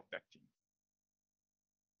take care of that thing?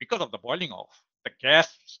 Because of the boiling off, the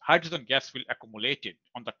hydrogen gas will accumulate it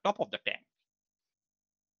on the top of the tank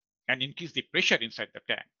and increase the pressure inside the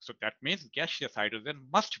tank. So that means gaseous hydrogen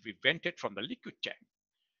must be vented from the liquid tank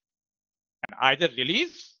and either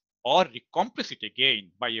release or recompress it again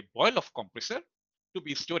by a boil off compressor to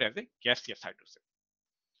be stored as a gaseous hydrogen.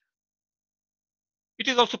 It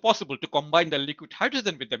is also possible to combine the liquid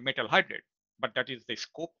hydrogen with the metal hydride, but that is the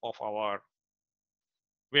scope of our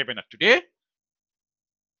webinar today.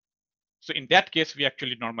 So in that case, we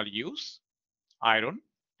actually normally use iron,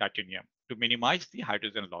 titanium to minimize the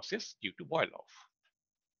hydrogen losses due to boil off.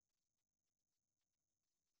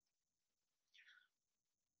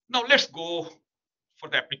 Now let's go for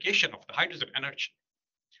the application of the hydrogen energy.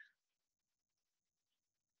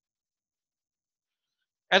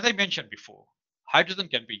 As I mentioned before, hydrogen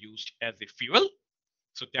can be used as a fuel.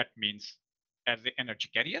 So that means as an energy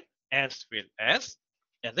carrier as well as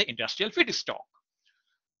an industrial feedstock.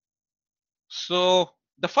 So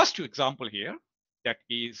the first two example here, that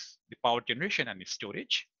is the power generation and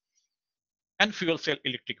storage and fuel cell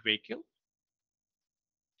electric vehicle.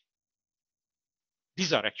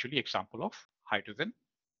 These are actually example of hydrogen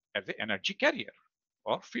as an energy carrier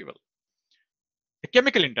or fuel. The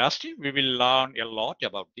chemical industry, we will learn a lot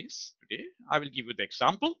about this today. I will give you the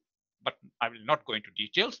example, but I will not go into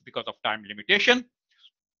details because of time limitation.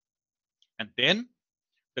 And then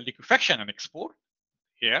the liquefaction and export.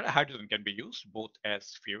 Here, hydrogen can be used both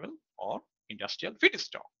as fuel or industrial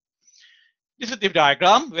feedstock. This is the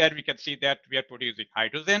diagram where we can see that we are producing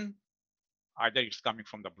hydrogen. Either it's coming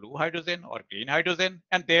from the blue hydrogen or green hydrogen,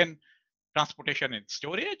 and then transportation and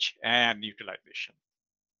storage and utilization.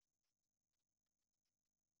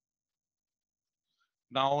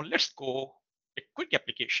 Now let's go a quick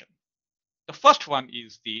application. The first one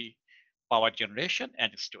is the power generation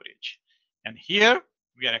and storage. And here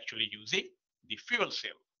we are actually using the fuel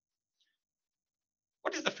cell.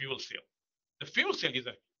 What is the fuel cell? The fuel cell is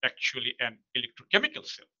actually an electrochemical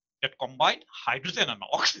cell that combines hydrogen and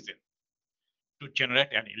oxygen to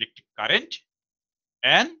generate an electric current,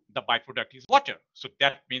 and the byproduct is water. So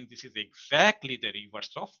that means this is exactly the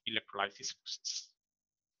reverse of electrolysis process.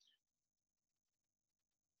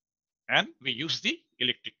 And we use the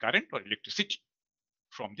electric current or electricity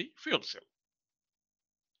from the fuel cell.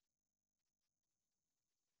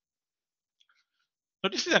 So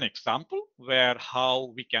this is an example where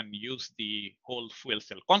how we can use the whole fuel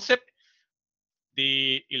cell concept.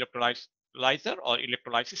 The electrolyzer or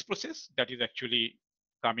electrolysis process that is actually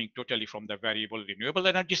coming totally from the variable renewable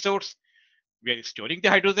energy source. We are storing the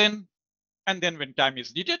hydrogen, and then when time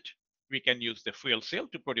is needed, we can use the fuel cell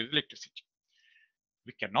to produce electricity.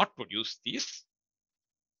 We cannot produce this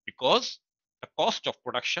because the cost of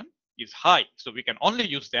production is high. So we can only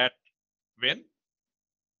use that when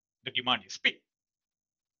the demand is big.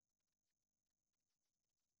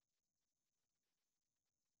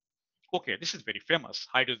 Okay, this is very famous,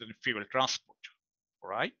 hydrogen fuel transport,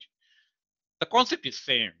 right? The concept is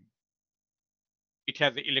same. It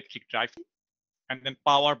has the electric drive and then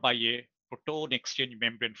powered by a proton exchange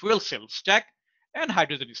membrane fuel cell stack and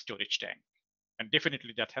hydrogen storage tank. And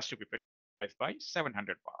definitely that has to be pressurized by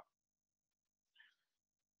 700 bar.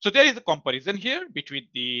 So there is a comparison here between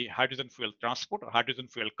the hydrogen fuel transport or hydrogen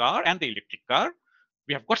fuel car and the electric car.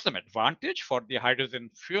 We have got some advantage for the hydrogen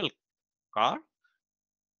fuel car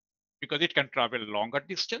because it can travel longer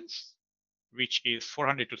distance, which is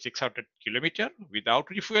 400 to 600 kilometer without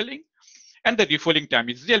refueling. And the refueling time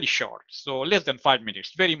is really short, so less than 5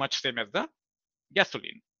 minutes, very much same as the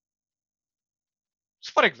gasoline.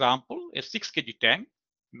 So for example, a 6 kg tank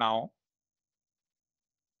now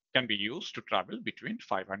can be used to travel between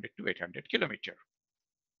 500 to 800 kilometer.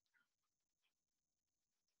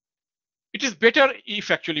 It is better if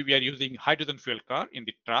actually we are using hydrogen fuel car in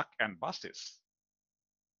the truck and buses,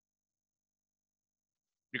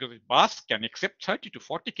 because the bus can accept 30 to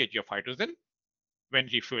 40 kg of hydrogen when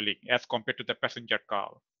refueling as compared to the passenger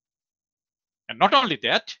car. And not only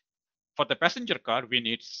that, for the passenger car, we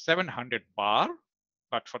need 700 bar,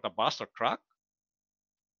 but for the bus or truck,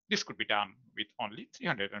 this could be done with only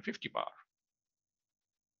 350 bar.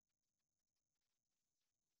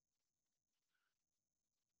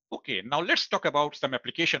 Okay, now let's talk about some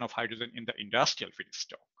application of hydrogen in the industrial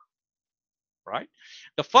feedstock, right?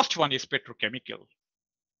 The first one is petrochemical.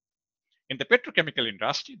 In the petrochemical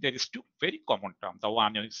industry, there is two very common terms. The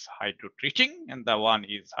one is hydrotreating and the one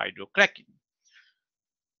is hydrocracking.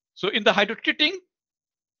 So in the hydrotreating,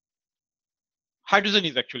 hydrogen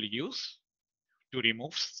is actually used to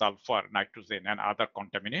remove sulfur, nitrogen, and other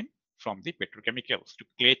contaminant from the petrochemicals to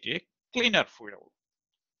create a cleaner fuel.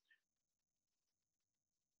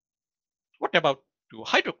 What about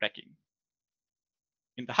hydrocracking?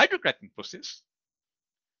 In the hydrocracking process,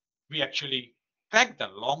 we actually crack the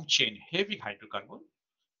long chain heavy hydrocarbon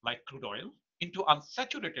like crude oil into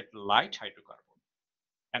unsaturated light hydrocarbon.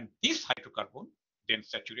 And this hydrocarbon then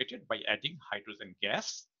saturated by adding hydrogen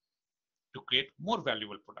gas to create more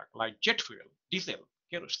valuable product like jet fuel, diesel,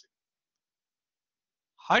 kerosene.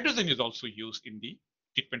 Hydrogen is also used in the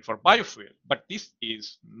treatment for biofuel, but this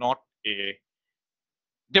is not a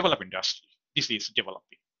developed industry. This is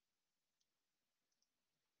developing.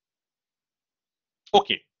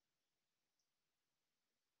 Okay.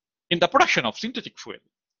 In the production of synthetic fuel,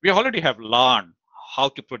 we already have learned how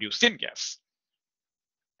to produce syngas.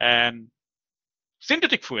 And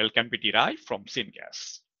synthetic fuel can be derived from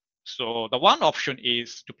syngas. So the one option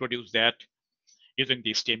is to produce that using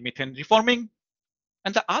the steam methane reforming.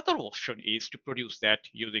 And the other option is to produce that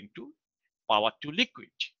using power to liquid.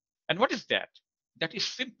 And what is that? That is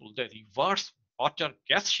simple, the reverse water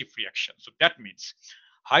gas shift reaction. So that means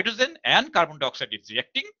hydrogen and carbon dioxide is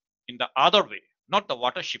reacting in the other way, not the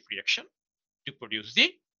water shift reaction, to produce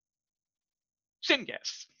the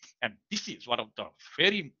syngas. And this is one of the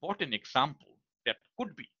very important example that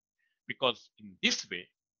could be, because in this way,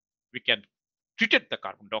 we can treat the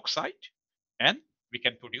carbon dioxide and we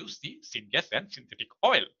can produce the syngas and synthetic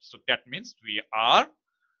oil. So that means we are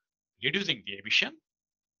reducing the emission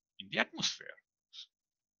in the atmosphere.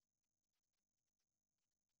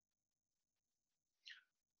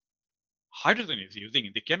 Hydrogen is using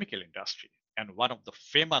in the chemical industry. And one of the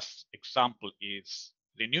famous example is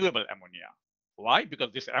renewable ammonia. Why?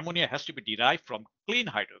 Because this ammonia has to be derived from clean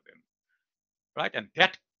hydrogen, right? And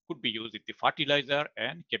that could be used in the fertilizer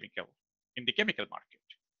and chemical, in the chemical market.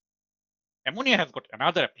 Ammonia has got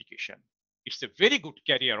another application. It's a very good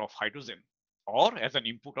carrier of hydrogen, or as an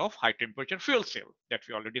input of high temperature fuel cell that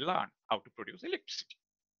we already learned how to produce electricity.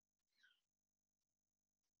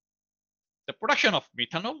 The production of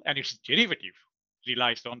methanol and its derivative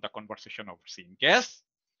relies on the conversion of syngas,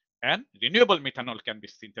 and renewable methanol can be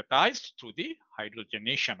synthesized through the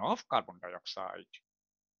hydrogenation of carbon dioxide.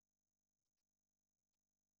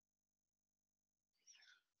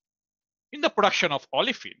 In the production of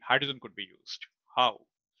olefin, hydrogen could be used. How?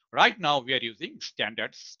 Right now, we are using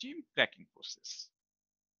standard steam cracking process.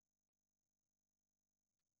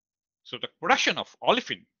 So the production of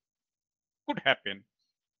olefin could happen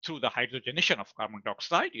through the hydrogenation of carbon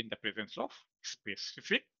dioxide in the presence of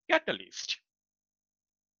specific catalyst.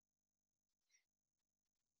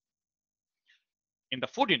 In the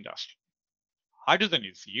food industry, hydrogen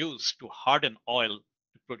is used to harden oil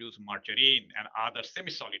to produce margarine and other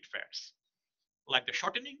semi-solid fats, like the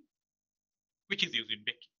shortening, which is used in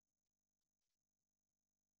baking.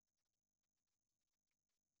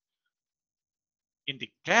 In the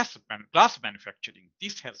glass manufacturing,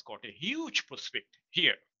 this has got a huge prospect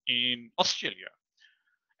here in Australia.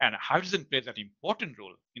 And hydrogen plays an important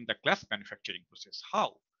role in the glass manufacturing process.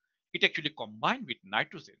 How? It actually combines with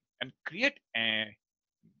nitrogen and create a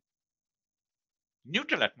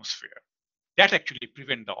neutral atmosphere. that actually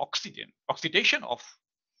prevent the oxidation of,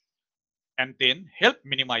 and then help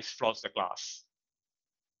minimize flaws the glass.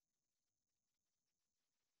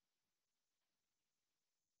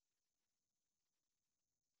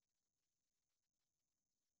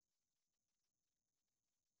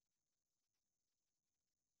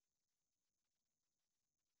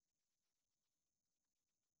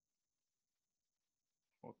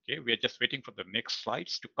 Okay, we are just waiting for the next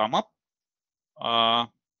slides to come up.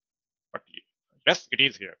 But yes, it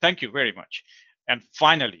is here. Thank you very much. And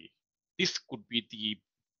finally, this could be the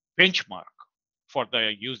benchmark for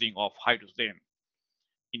the using of hydrogen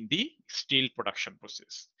in the steel production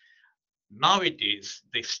process. Nowadays,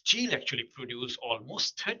 the steel actually produce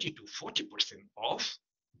almost 30 to 40% of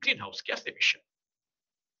greenhouse gas emission.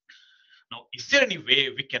 Now, is there any way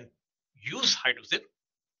we can use hydrogen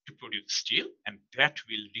to produce steel, and that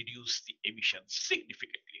will reduce the emissions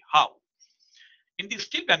significantly? How? In the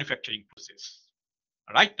steel manufacturing process,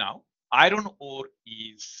 right now, iron ore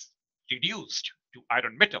is reduced to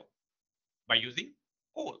iron metal by using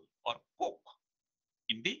coal or coke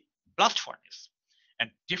in the blast furnace. And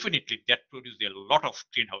definitely that produces a lot of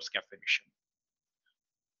greenhouse gas emission.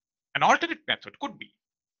 An alternate method could be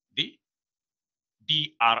the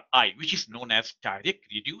DRI, which is known as direct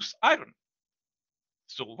reduced iron.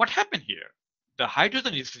 So what happened here? The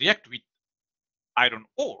hydrogen is react with iron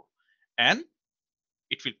ore, and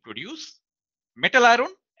it will produce metal iron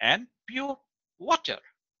and pure water.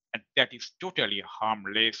 And that is totally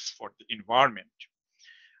harmless for the environment.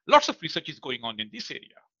 Lots of research is going on in this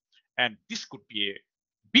area. And this could be a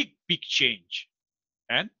big change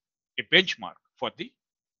and a benchmark for the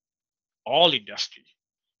all industry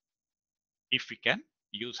if we can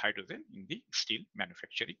use hydrogen in the steel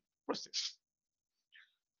manufacturing process.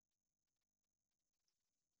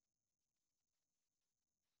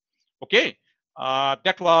 Okay,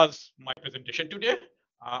 that was my presentation today.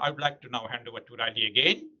 I would like to now hand over to Riley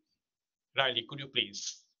again. Riley, could you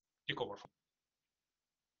please take over?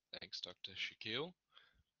 Thanks, Dr. Shakil.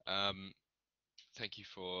 Thank you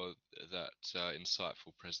for that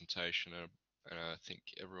insightful presentation, and I think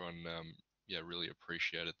everyone, yeah, really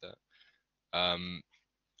appreciated that. And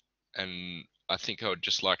I think I would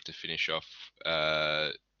just like to finish off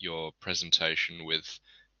your presentation with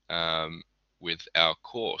our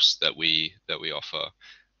course that we offer,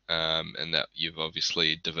 and that you've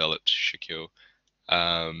obviously developed, Shakil.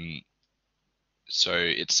 So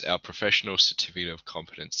it's our professional certificate of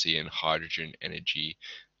competency in hydrogen energy.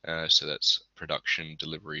 So that's production,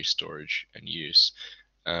 delivery, storage, and use.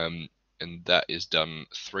 And that is done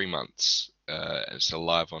 3 months. It's a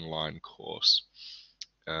live online course.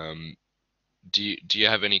 Do you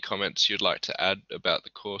have any comments you'd like to add about the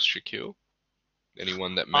course, Shakil?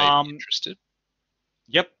 Anyone that may be interested?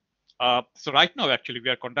 Yep. So right now, actually, we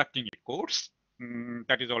are conducting a course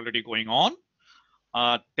that is already going on.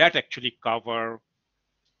 That actually cover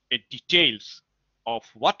details of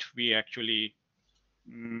what we actually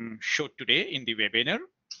showed today in the webinar.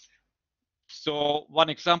 So one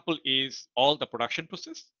example is all the production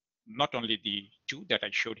process, not only the two that I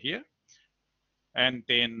showed here. And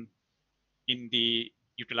then in the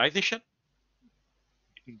utilization,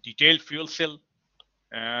 in detailed fuel cell,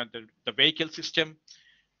 the vehicle system,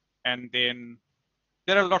 and then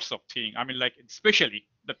there are lots of things. I mean, like especially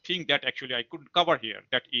the thing that actually I couldn't cover here,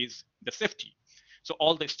 that is the safety. So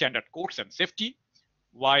all the standard codes and safety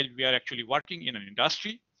while we are actually working in an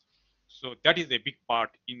industry. So that is a big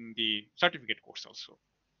part in the certificate course also.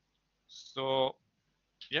 So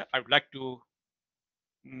yeah, I would like to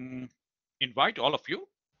invite all of you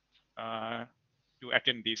to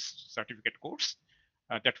attend this certificate course.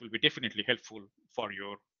 That will be definitely helpful for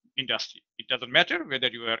your industry. It doesn't matter whether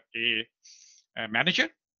you are a manager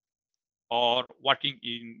or working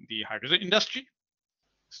in the hydrogen industry,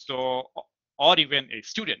 so or even a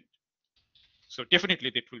student. So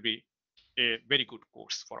definitely that will be a very good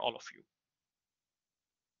course for all of you.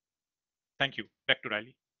 Thank you. Back to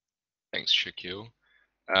Riley. Thanks, Shakil.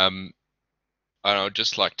 And I would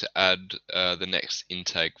just like to add the next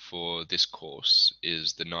intake for this course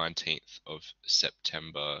is the 19th of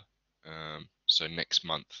September, so next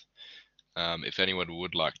month. If anyone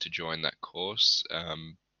would like to join that course,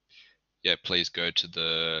 yeah, please go to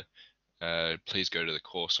the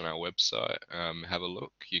course on our website. Have a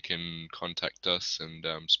look. You can contact us and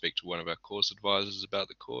speak to one of our course advisors about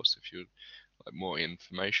the course if you'd like more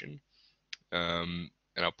information.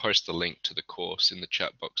 And I'll post the link to the course in the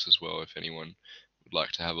chat box as well if anyone would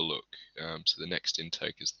like to have a look. So the next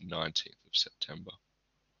intake is the 19th of September.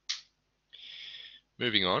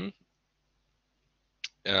 Moving on.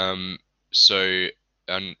 So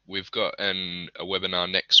and we've got a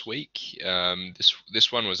webinar next week.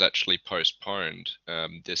 This one was actually postponed.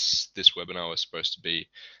 This webinar was supposed to be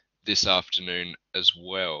this afternoon as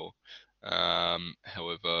well.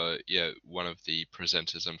 However, yeah, one of the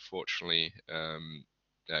presenters unfortunately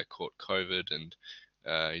caught COVID, and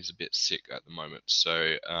he's a bit sick at the moment.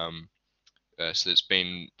 So it's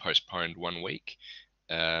been postponed 1 week.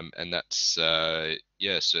 And that's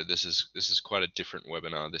yeah. So this is quite a different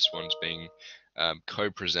webinar. This one's being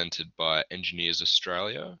co-presented by Engineers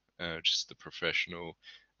Australia, which is the professional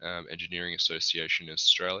engineering association in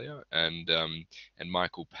Australia, and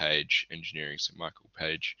Michael Page Engineering. So Michael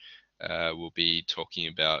Page will be talking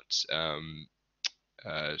about some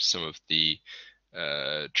of the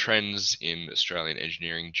trends in Australian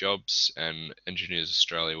engineering jobs, and Engineers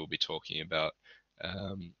Australia will be talking about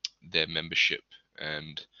their membership,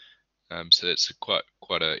 and so it's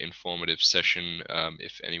quite an informative session.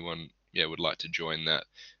 If anyone would like to join that,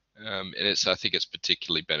 and I think it's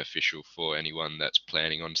particularly beneficial for anyone that's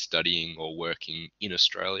planning on studying or working in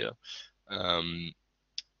Australia.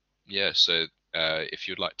 Yeah, so if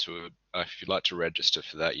you'd like to register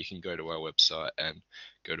for that, you can go to our website and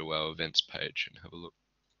go to our events page and have a look.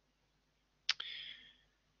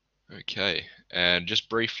 Okay, and just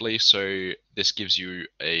briefly, so this gives you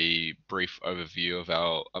a brief overview of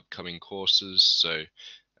our upcoming courses.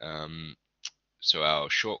 Um, so our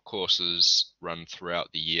short courses run throughout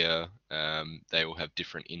the year. They will have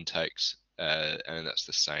different intakes, and that's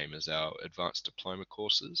the same as our advanced diploma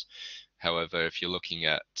courses. However, if you're looking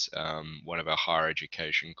at one of our higher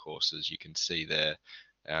education courses, you can see there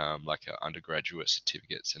like our undergraduate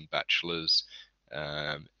certificates and bachelors,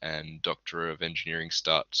 and Doctor of Engineering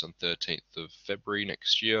starts on 13th of February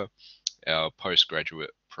next year. Our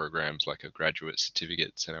postgraduate programs like our graduate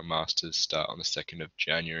certificates and our masters start on the 2nd of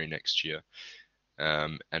January next year.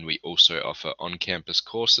 And we also offer on-campus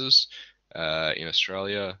courses in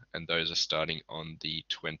Australia, and those are starting on the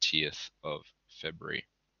 20th of February.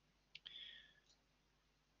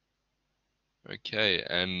 Okay,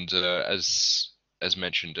 and as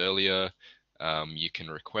mentioned earlier, you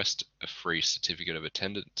can request a free certificate of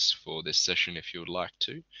attendance for this session if you would like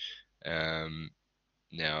to.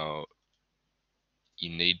 Now, you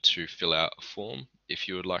need to fill out a form if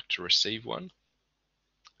you would like to receive one.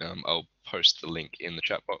 I'll post the link in the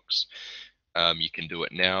chat box. You can do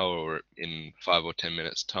it now or in 5 or 10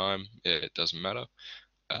 minutes time. It doesn't matter.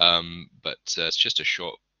 But it's just a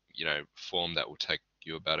short, form that will take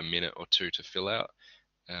you about a minute or two to fill out.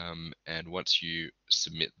 And once you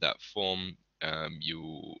submit that form, you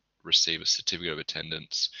will receive a certificate of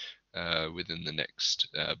attendance within the next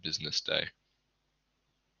business day.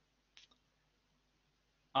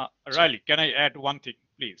 Riley, can I add one thing,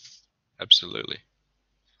 please? Absolutely.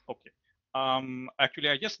 Okay. Actually,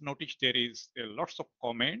 I just noticed there is lots of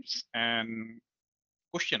comments and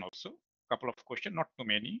question also. A couple of questions, not too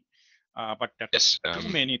many, but that Yes. too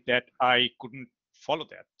many that I couldn't follow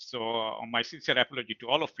that. So my sincere apology to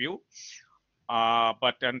all of you.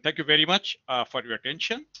 But thank you very much for your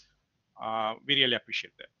attention. We really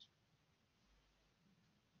appreciate that.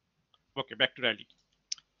 Okay, back to Riley.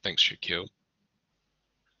 Thanks, Shaquille.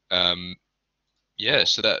 Yeah,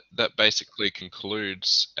 so that basically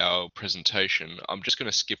concludes our presentation. I'm just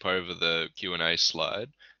going to skip over the Q&A slide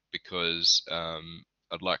because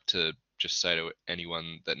I'd like to just say to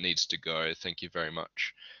anyone that needs to go, thank you very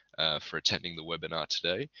much for attending the webinar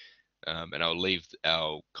today. And I'll leave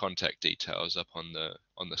our contact details up on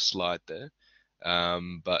the slide there.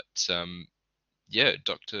 Yeah,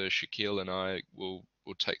 Dr. Shaquille and I will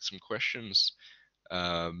take some questions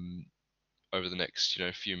over the next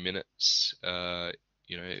few minutes.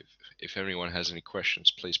 If anyone has any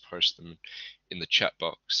questions, please post them in the chat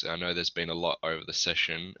box. I know there's been a lot over the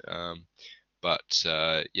session, but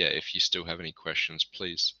yeah, if you still have any questions,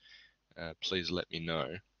 please let me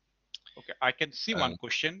know. Okay, I can see one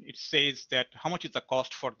question. It says that how much is the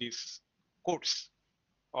cost for this course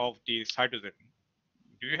of this hydrogen?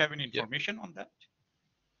 Do you have any information on that?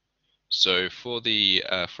 So for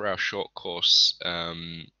our short course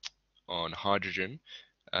on hydrogen,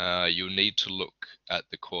 you'll need to look at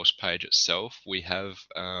the course page itself. We have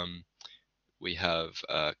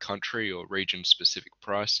country or region specific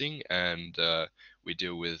pricing, and we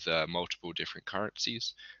deal with multiple different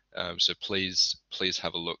currencies. So please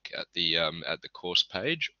have a look at the course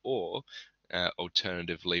page, or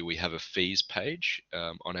alternatively, we have a fees page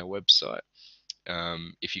on our website.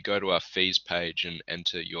 If you go to our fees page and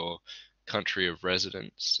enter your country of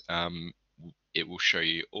residence, it will show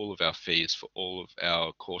you all of our fees for all of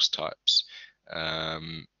our course types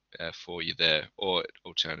for you there, or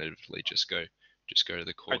alternatively just go Just go to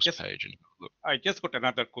the course page and look. I just got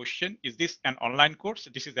another question. Is this an online course?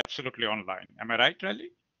 This is absolutely online. Am I right,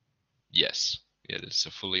 Riley? Yes, yeah, it's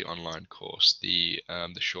a fully online course. The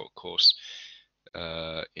short course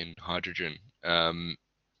in hydrogen.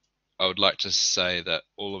 I would like to say that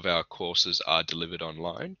all of our courses are delivered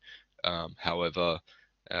online. However,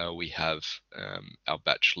 we have our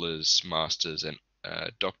bachelor's, master's, and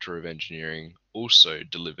Doctor of Engineering also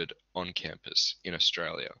delivered on campus in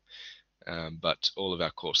Australia. But all of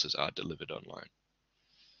our courses are delivered online.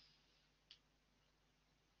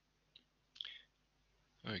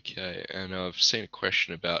 Okay, and I've seen a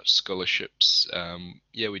question about scholarships.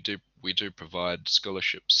 Yeah, we do provide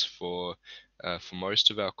scholarships for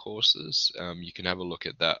most of our courses. You can have a look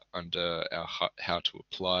at that under our how to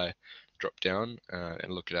apply drop down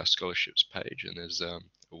and look at our scholarships page, and there's a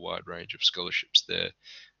wide range of scholarships there,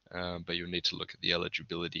 but you'll need to look at the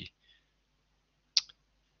eligibility.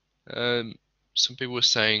 Some people were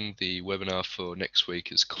saying the webinar for next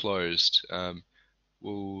week is closed.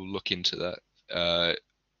 We'll look into that.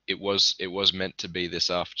 It was meant to be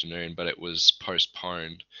this afternoon, but it was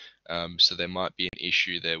postponed. So there might be an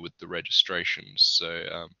issue there with the registrations.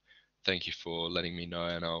 So thank you for letting me know,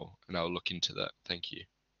 and I'll look into that. Thank you.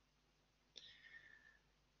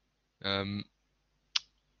 Are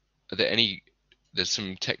there any? There's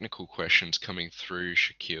some technical questions coming through,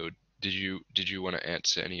 Shaquille. Did you want to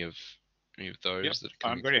answer any of those that are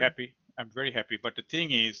coming I'm very through? happy. I'm very happy. But the thing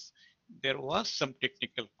is, there was some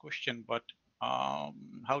technical question, but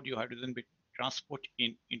how do you hydrogen be transport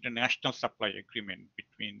in international supply agreement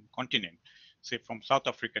between continent, say from South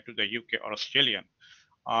Africa to the UK or Australian?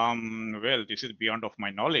 Well, this is beyond of my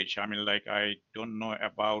knowledge. I mean, like, I don't know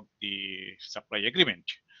about the supply agreement.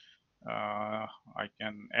 I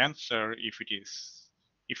can answer if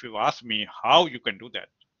you ask me how you can do that.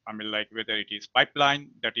 I mean, like, whether it is pipeline,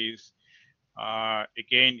 that is,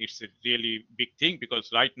 again, it's a really big thing, because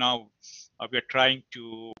right now we are trying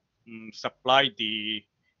to supply the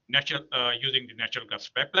natural using the natural gas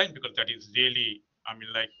pipeline, because that is really, I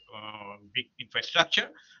mean, like, big infrastructure.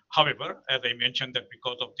 However, as I mentioned, that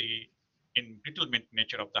because of the embrittlement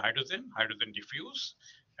nature of the hydrogen diffuse,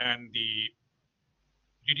 and the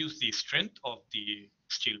reduce the strength of the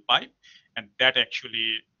steel pipe, and that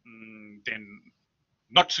actually then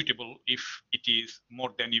not suitable if it is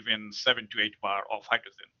more than even 7 to 8 bar of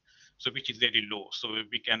hydrogen, so which is very low. So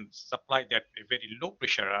we can supply that a very low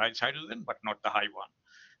pressurized hydrogen, but not the high one.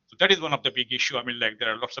 So that is one of the big issue. I mean, like,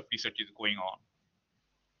 there are lots of researches going on.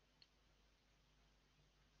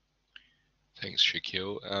 Thanks,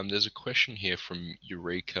 Shaquille. There's a question here from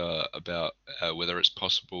Eureka about whether it's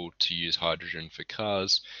possible to use hydrogen for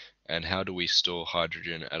cars, and how do we store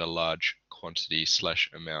hydrogen at a large quantity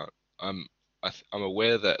 / amount. I'm I'm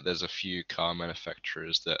aware that there's a few car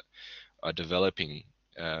manufacturers that are developing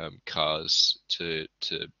cars to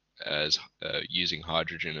as using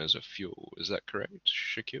hydrogen as a fuel. Is that correct,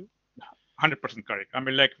 Shaquille? 100% correct. I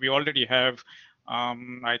mean, like, we already have,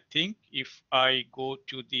 I think if I go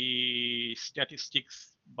to the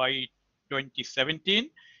statistics by 2017,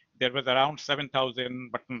 there was around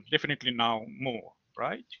 7,000, but definitely now more,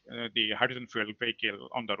 right? The hydrogen fuel vehicle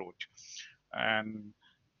on the road. And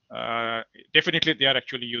definitely they are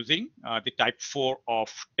actually using the type 4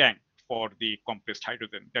 of tank for the compressed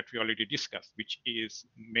hydrogen that we already discussed, which is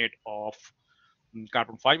made of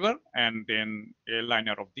carbon fiber and then a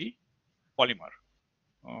liner of the polymer.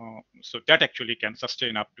 So that actually can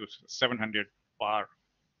sustain up to 700 bar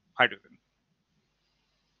hydrogen.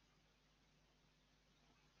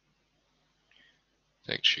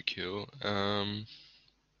 Thanks, Shaquille.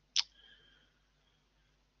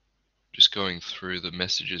 Just going through the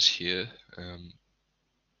messages here.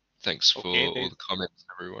 Thanks for Okay, all the comments,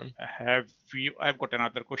 everyone. I've got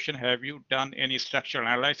another question. Have you done any structural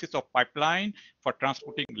analysis of pipeline for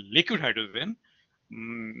transporting liquid hydrogen?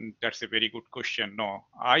 That's a very good question. No,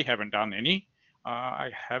 I haven't done any.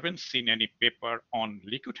 I haven't seen any paper on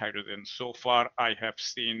liquid hydrogen. So far, I have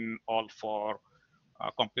seen all for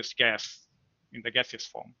compressed gas in the gaseous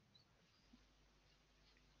form.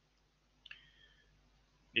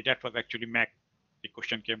 That was actually Mac the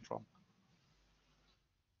question came from.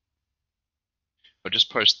 I'll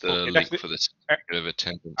just post the Okay, link for the certificate of uh,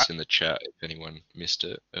 attendance in the chat if anyone missed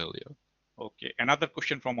it earlier. okay. Another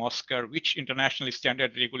question from Oscar: which international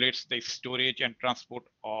standard regulates the storage and transport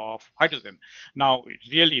of hydrogen? Now,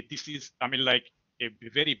 really, this is, I mean, like, a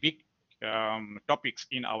very big topics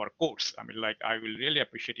in our course. I mean, like, I will really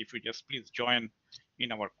appreciate if you just please join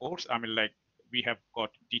in our course. I mean, like, we have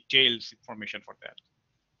got details information for that.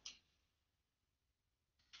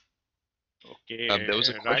 Okay, There was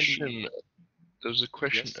a Riley. question. There was a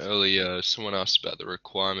question Yes. earlier. Someone asked about the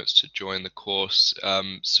requirements to join the course.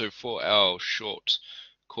 So for our short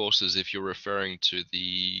courses, if you're referring to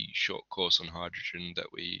the short course on hydrogen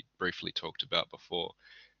that we briefly talked about before,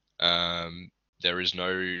 um, there is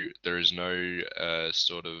no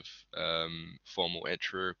sort of formal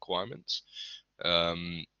entry requirements.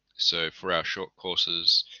 Um, so for our short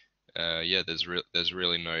courses, yeah, there's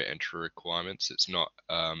really no entry requirements. It's not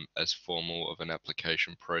as formal of an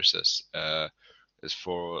application process as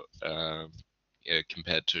for yeah,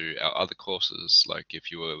 compared to our other courses. Like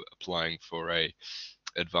if you were applying for a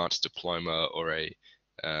advanced diploma or a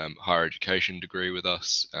higher education degree with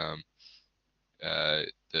us,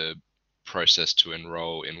 the process to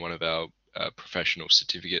enroll in one of our professional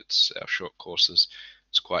certificates, our short courses,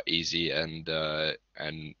 is quite easy, and there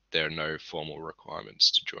are no formal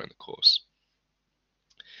requirements to join the course.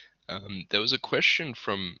 There was a question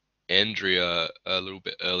from Andrea a little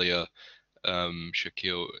bit earlier,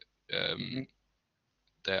 Shaquille. Mm-hmm.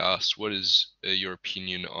 They asked, "What is your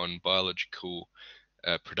opinion on biological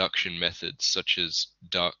production methods such as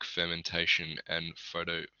dark fermentation and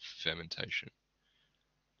photo fermentation?"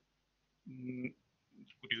 Mm,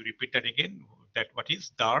 could you repeat that again? That what is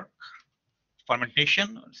dark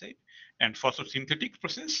fermentation, say, and photosynthetic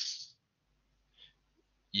process?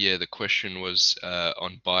 Yeah, the question was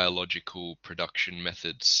on biological production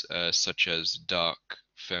methods such as dark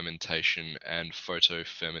fermentation and photo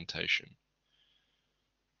fermentation.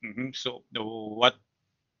 So, what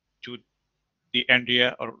do the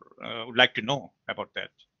Andrea or would like to know about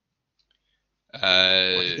that?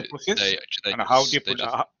 What is Uh, the process they they and how they just they put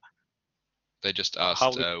just they just asked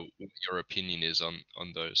how it, what your opinion is on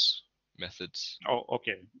those methods. oh,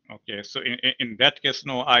 okay, okay. So in that case,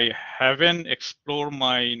 no, I haven't explored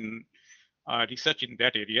my research in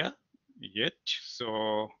that area yet.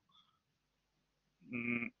 So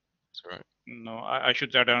mm, That's all right. no, I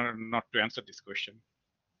should rather not to answer this question.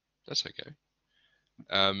 That's okay.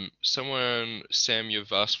 Sam,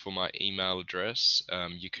 you've asked for my email address.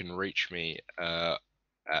 You can reach me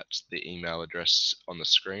at the email address on the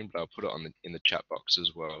screen, but I'll put it in the chat box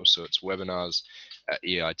as well. So it's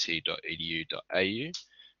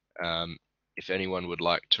webinars@eit.edu.au. If anyone would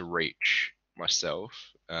like to reach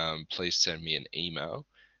myself, please send me an email.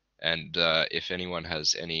 And if anyone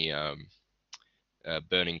has any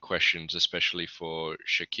burning questions, especially for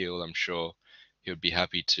Shaquille, I'm sure he would be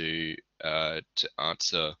happy to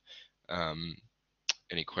answer um,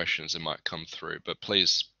 any questions that might come through. But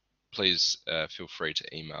please feel free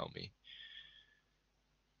to email me.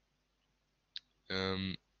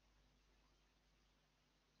 Um,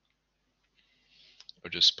 I'll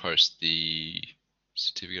just post the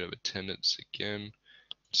certificate of attendance again.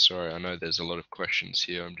 Sorry, I know there's a lot of questions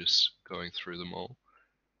here. I'm just going through them all.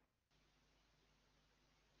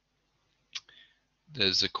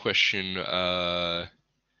 There's a question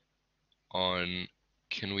on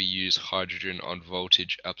can we use hydrogen on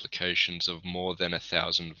voltage applications of more than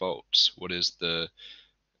 1,000 volts? What is the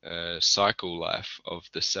cycle life of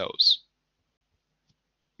the cells?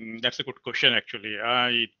 That's a good question, actually.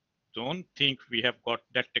 I don't think we have got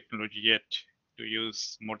that technology yet to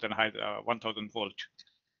use more than 1000 volt.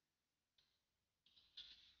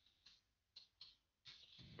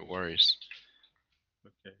 No worries.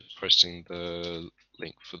 Okay. Just posting the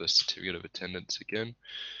link for the certificate of attendance again.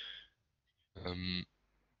 Um,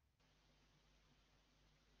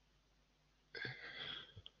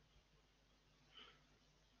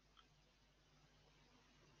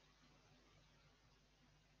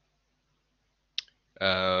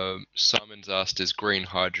 Simon's asked, is green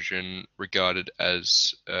hydrogen regarded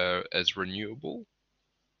as renewable?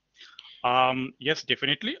 Yes,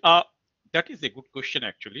 definitely. That is a good question,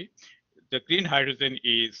 actually. The green hydrogen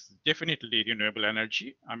is definitely renewable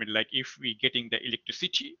energy. I mean, like if we getting the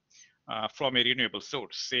electricity from a renewable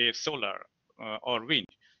source, say solar or wind.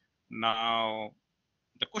 Now,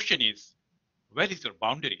 the question is, where is your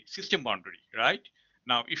boundary, system boundary, right?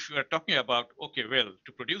 Now, if you are talking about, okay, well,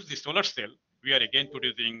 to produce the solar cell, we are again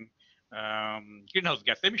producing greenhouse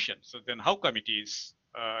gas emissions. So then how come it is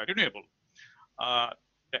renewable? Uh,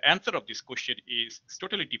 the answer of this question is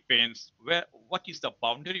totally depends what is the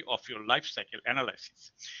boundary of your life cycle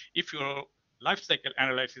analysis. If your life cycle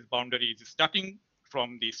analysis boundary is starting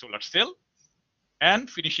from the solar cell and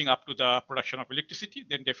finishing up to the production of electricity,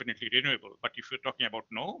 then definitely renewable. But if you're talking about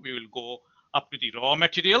no, we will go up to the raw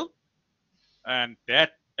material, and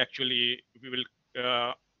that actually we will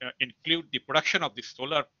include the production of the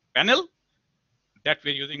solar panel that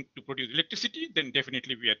we're using to produce electricity, then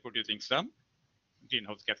definitely we are producing some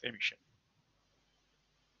greenhouse gas emission.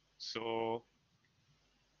 So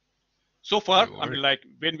So far, No I worries. mean, like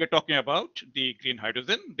when we're talking about the green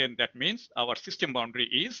hydrogen, then that means our system boundary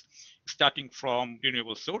is starting from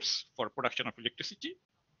renewable source for production of electricity,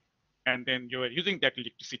 and then you are using that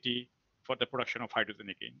electricity for the production of hydrogen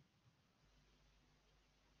again.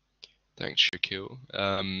 Thanks, Shaquille.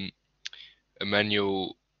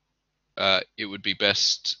 Emmanuel, it would be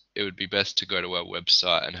best to go to our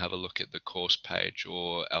website and have a look at the course page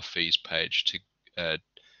or our fees page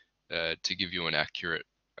to give you an accurate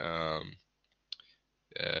um,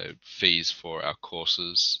 fees for our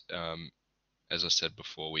courses. As I said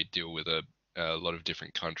before, we deal with a lot of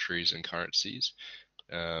different countries and currencies,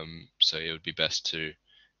 so it would be best to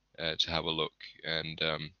have a look and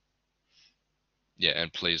yeah,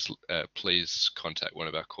 and please contact one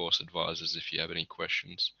of our course advisors if you have any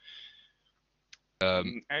questions.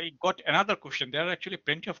 I got another question. There are actually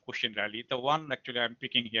plenty of questions, Rally. The one actually I'm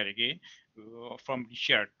picking here again from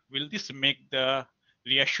Richard. Will this make the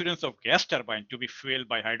reassurance of gas turbine to be fueled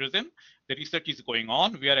by hydrogen? The research is going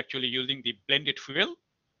on. We are actually using the blended fuel.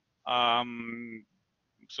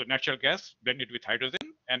 So natural gas blended with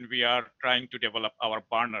hydrogen, and we are trying to develop our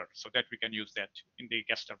burner so that we can use that in the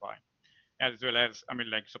gas turbine, as well as, I mean,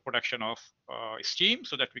 like the production of steam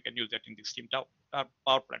so that we can use that in the steam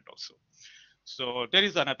power plant also. So there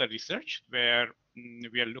is another research where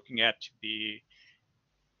we are looking at the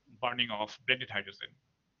burning of blended hydrogen.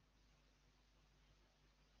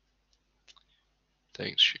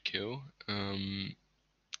 Thanks, Shaquille.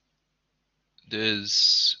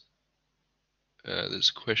 There's there's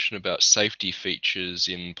a question about safety features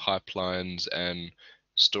in pipelines and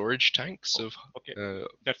storage tanks Oh, of okay,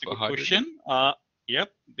 that's a for good hydrogen. question.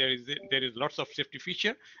 Yep, there is lots of safety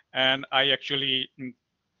feature, and I actually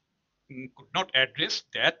could not address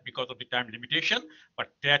that because of the time limitation,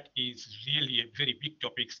 but that is really a very big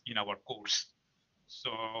topic in our course. So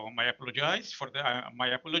my apology for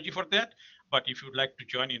that. But if you'd like to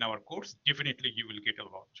join in our course, definitely you will get a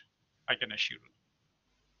lot. I can assure you.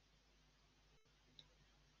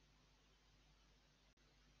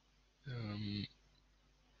 Um,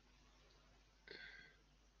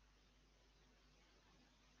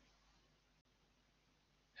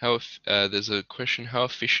 there's a question: how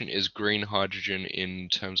efficient is green hydrogen in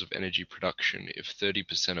terms of energy production? If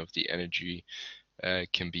 30% of the energy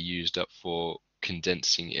can be used up for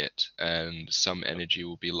condensing it, and some energy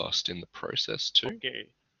will be lost in the process too. Okay,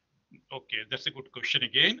 okay, that's a good question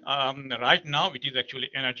again. Right now, it is actually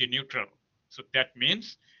energy neutral. So that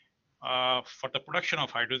means for the production of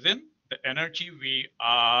hydrogen, the energy we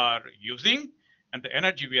are using and the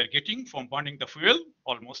energy we are getting from burning the fuel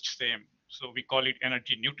almost same. So we call it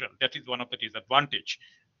energy neutral. That is one of the disadvantage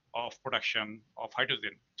of production of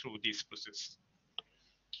hydrogen through this process.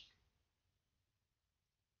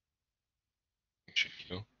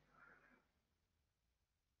 Shaquille.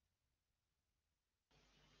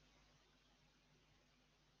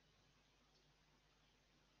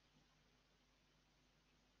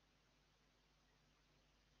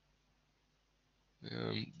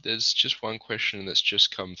 There's just one question that's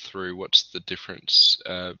just come through. What's the difference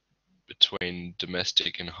between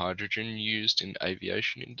domestic and hydrogen used in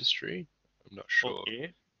aviation industry? I'm not sure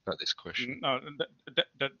Okay. about this question.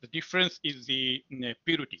 The difference is the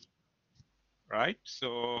purity, right?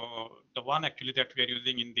 So the one actually that we are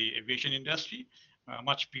using in the aviation industry,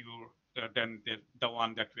 much pure than the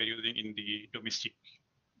one that we're using in the domestic.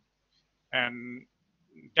 And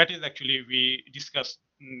that is actually we discussed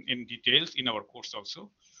in details in our course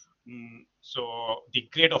also. So the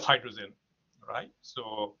grade of hydrogen, right?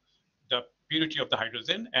 So the purity of the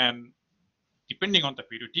hydrogen, and depending on the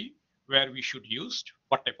purity, where we should use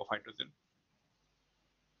what type of hydrogen.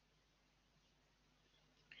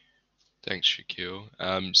 Thanks, Shaquille.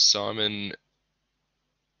 Simon,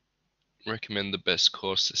 recommend the best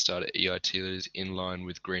course to start at EIT that is in line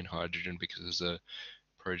with green hydrogen because there's a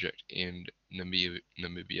project in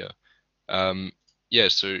Namibia. Yeah,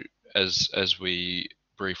 so as we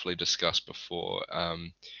briefly discussed before,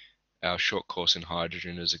 our short course in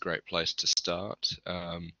hydrogen is a great place to start.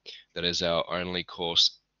 That is our only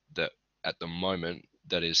course that at the moment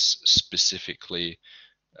that is specifically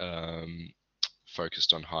um,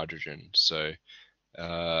 focused on hydrogen. So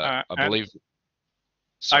I And believe, I'd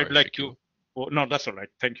sorry, like to, Shaquille. oh, no, that's all right.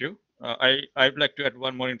 Thank you. I'd like to add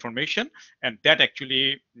one more information, and that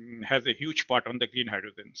actually has a huge part on the green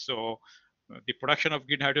hydrogen. So the production of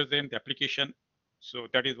green hydrogen, the application, so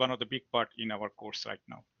that is one of the big part in our course right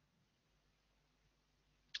now.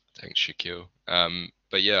 Thanks, Shaquille.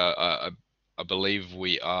 But yeah, I believe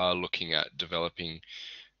we are looking at developing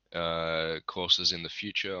courses in the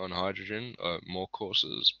future on hydrogen, more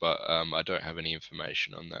courses, but I don't have any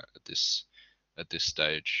information on that at this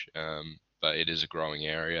stage, but it is a growing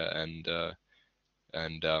area, and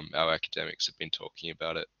our academics have been talking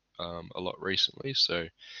about it a lot recently. So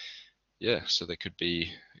yeah, so there could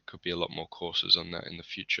be a lot more courses on that in the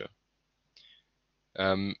future.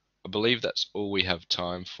 I believe that's all we have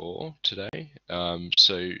time for today.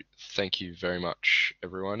 So thank you very much,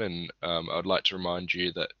 everyone, and I'd like to remind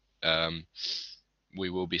you that we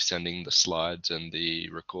will be sending the slides and the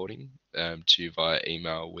recording to you via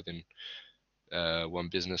email within 1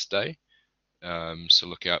 business day. So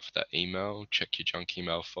look out for that email. Check your junk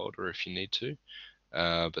email folder if you need to.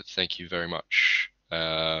 But thank you very much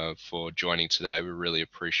for joining today. We really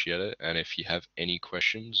appreciate it. And if you have any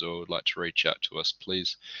questions or would like to reach out to us,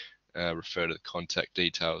 please refer to the contact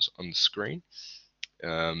details on the screen.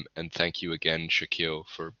 And thank you again, Shaquille,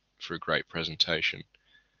 for a great presentation.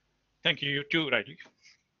 Thank you, you too, Riley.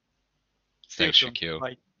 See you Thanks, soon. Shaquille.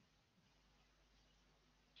 Bye.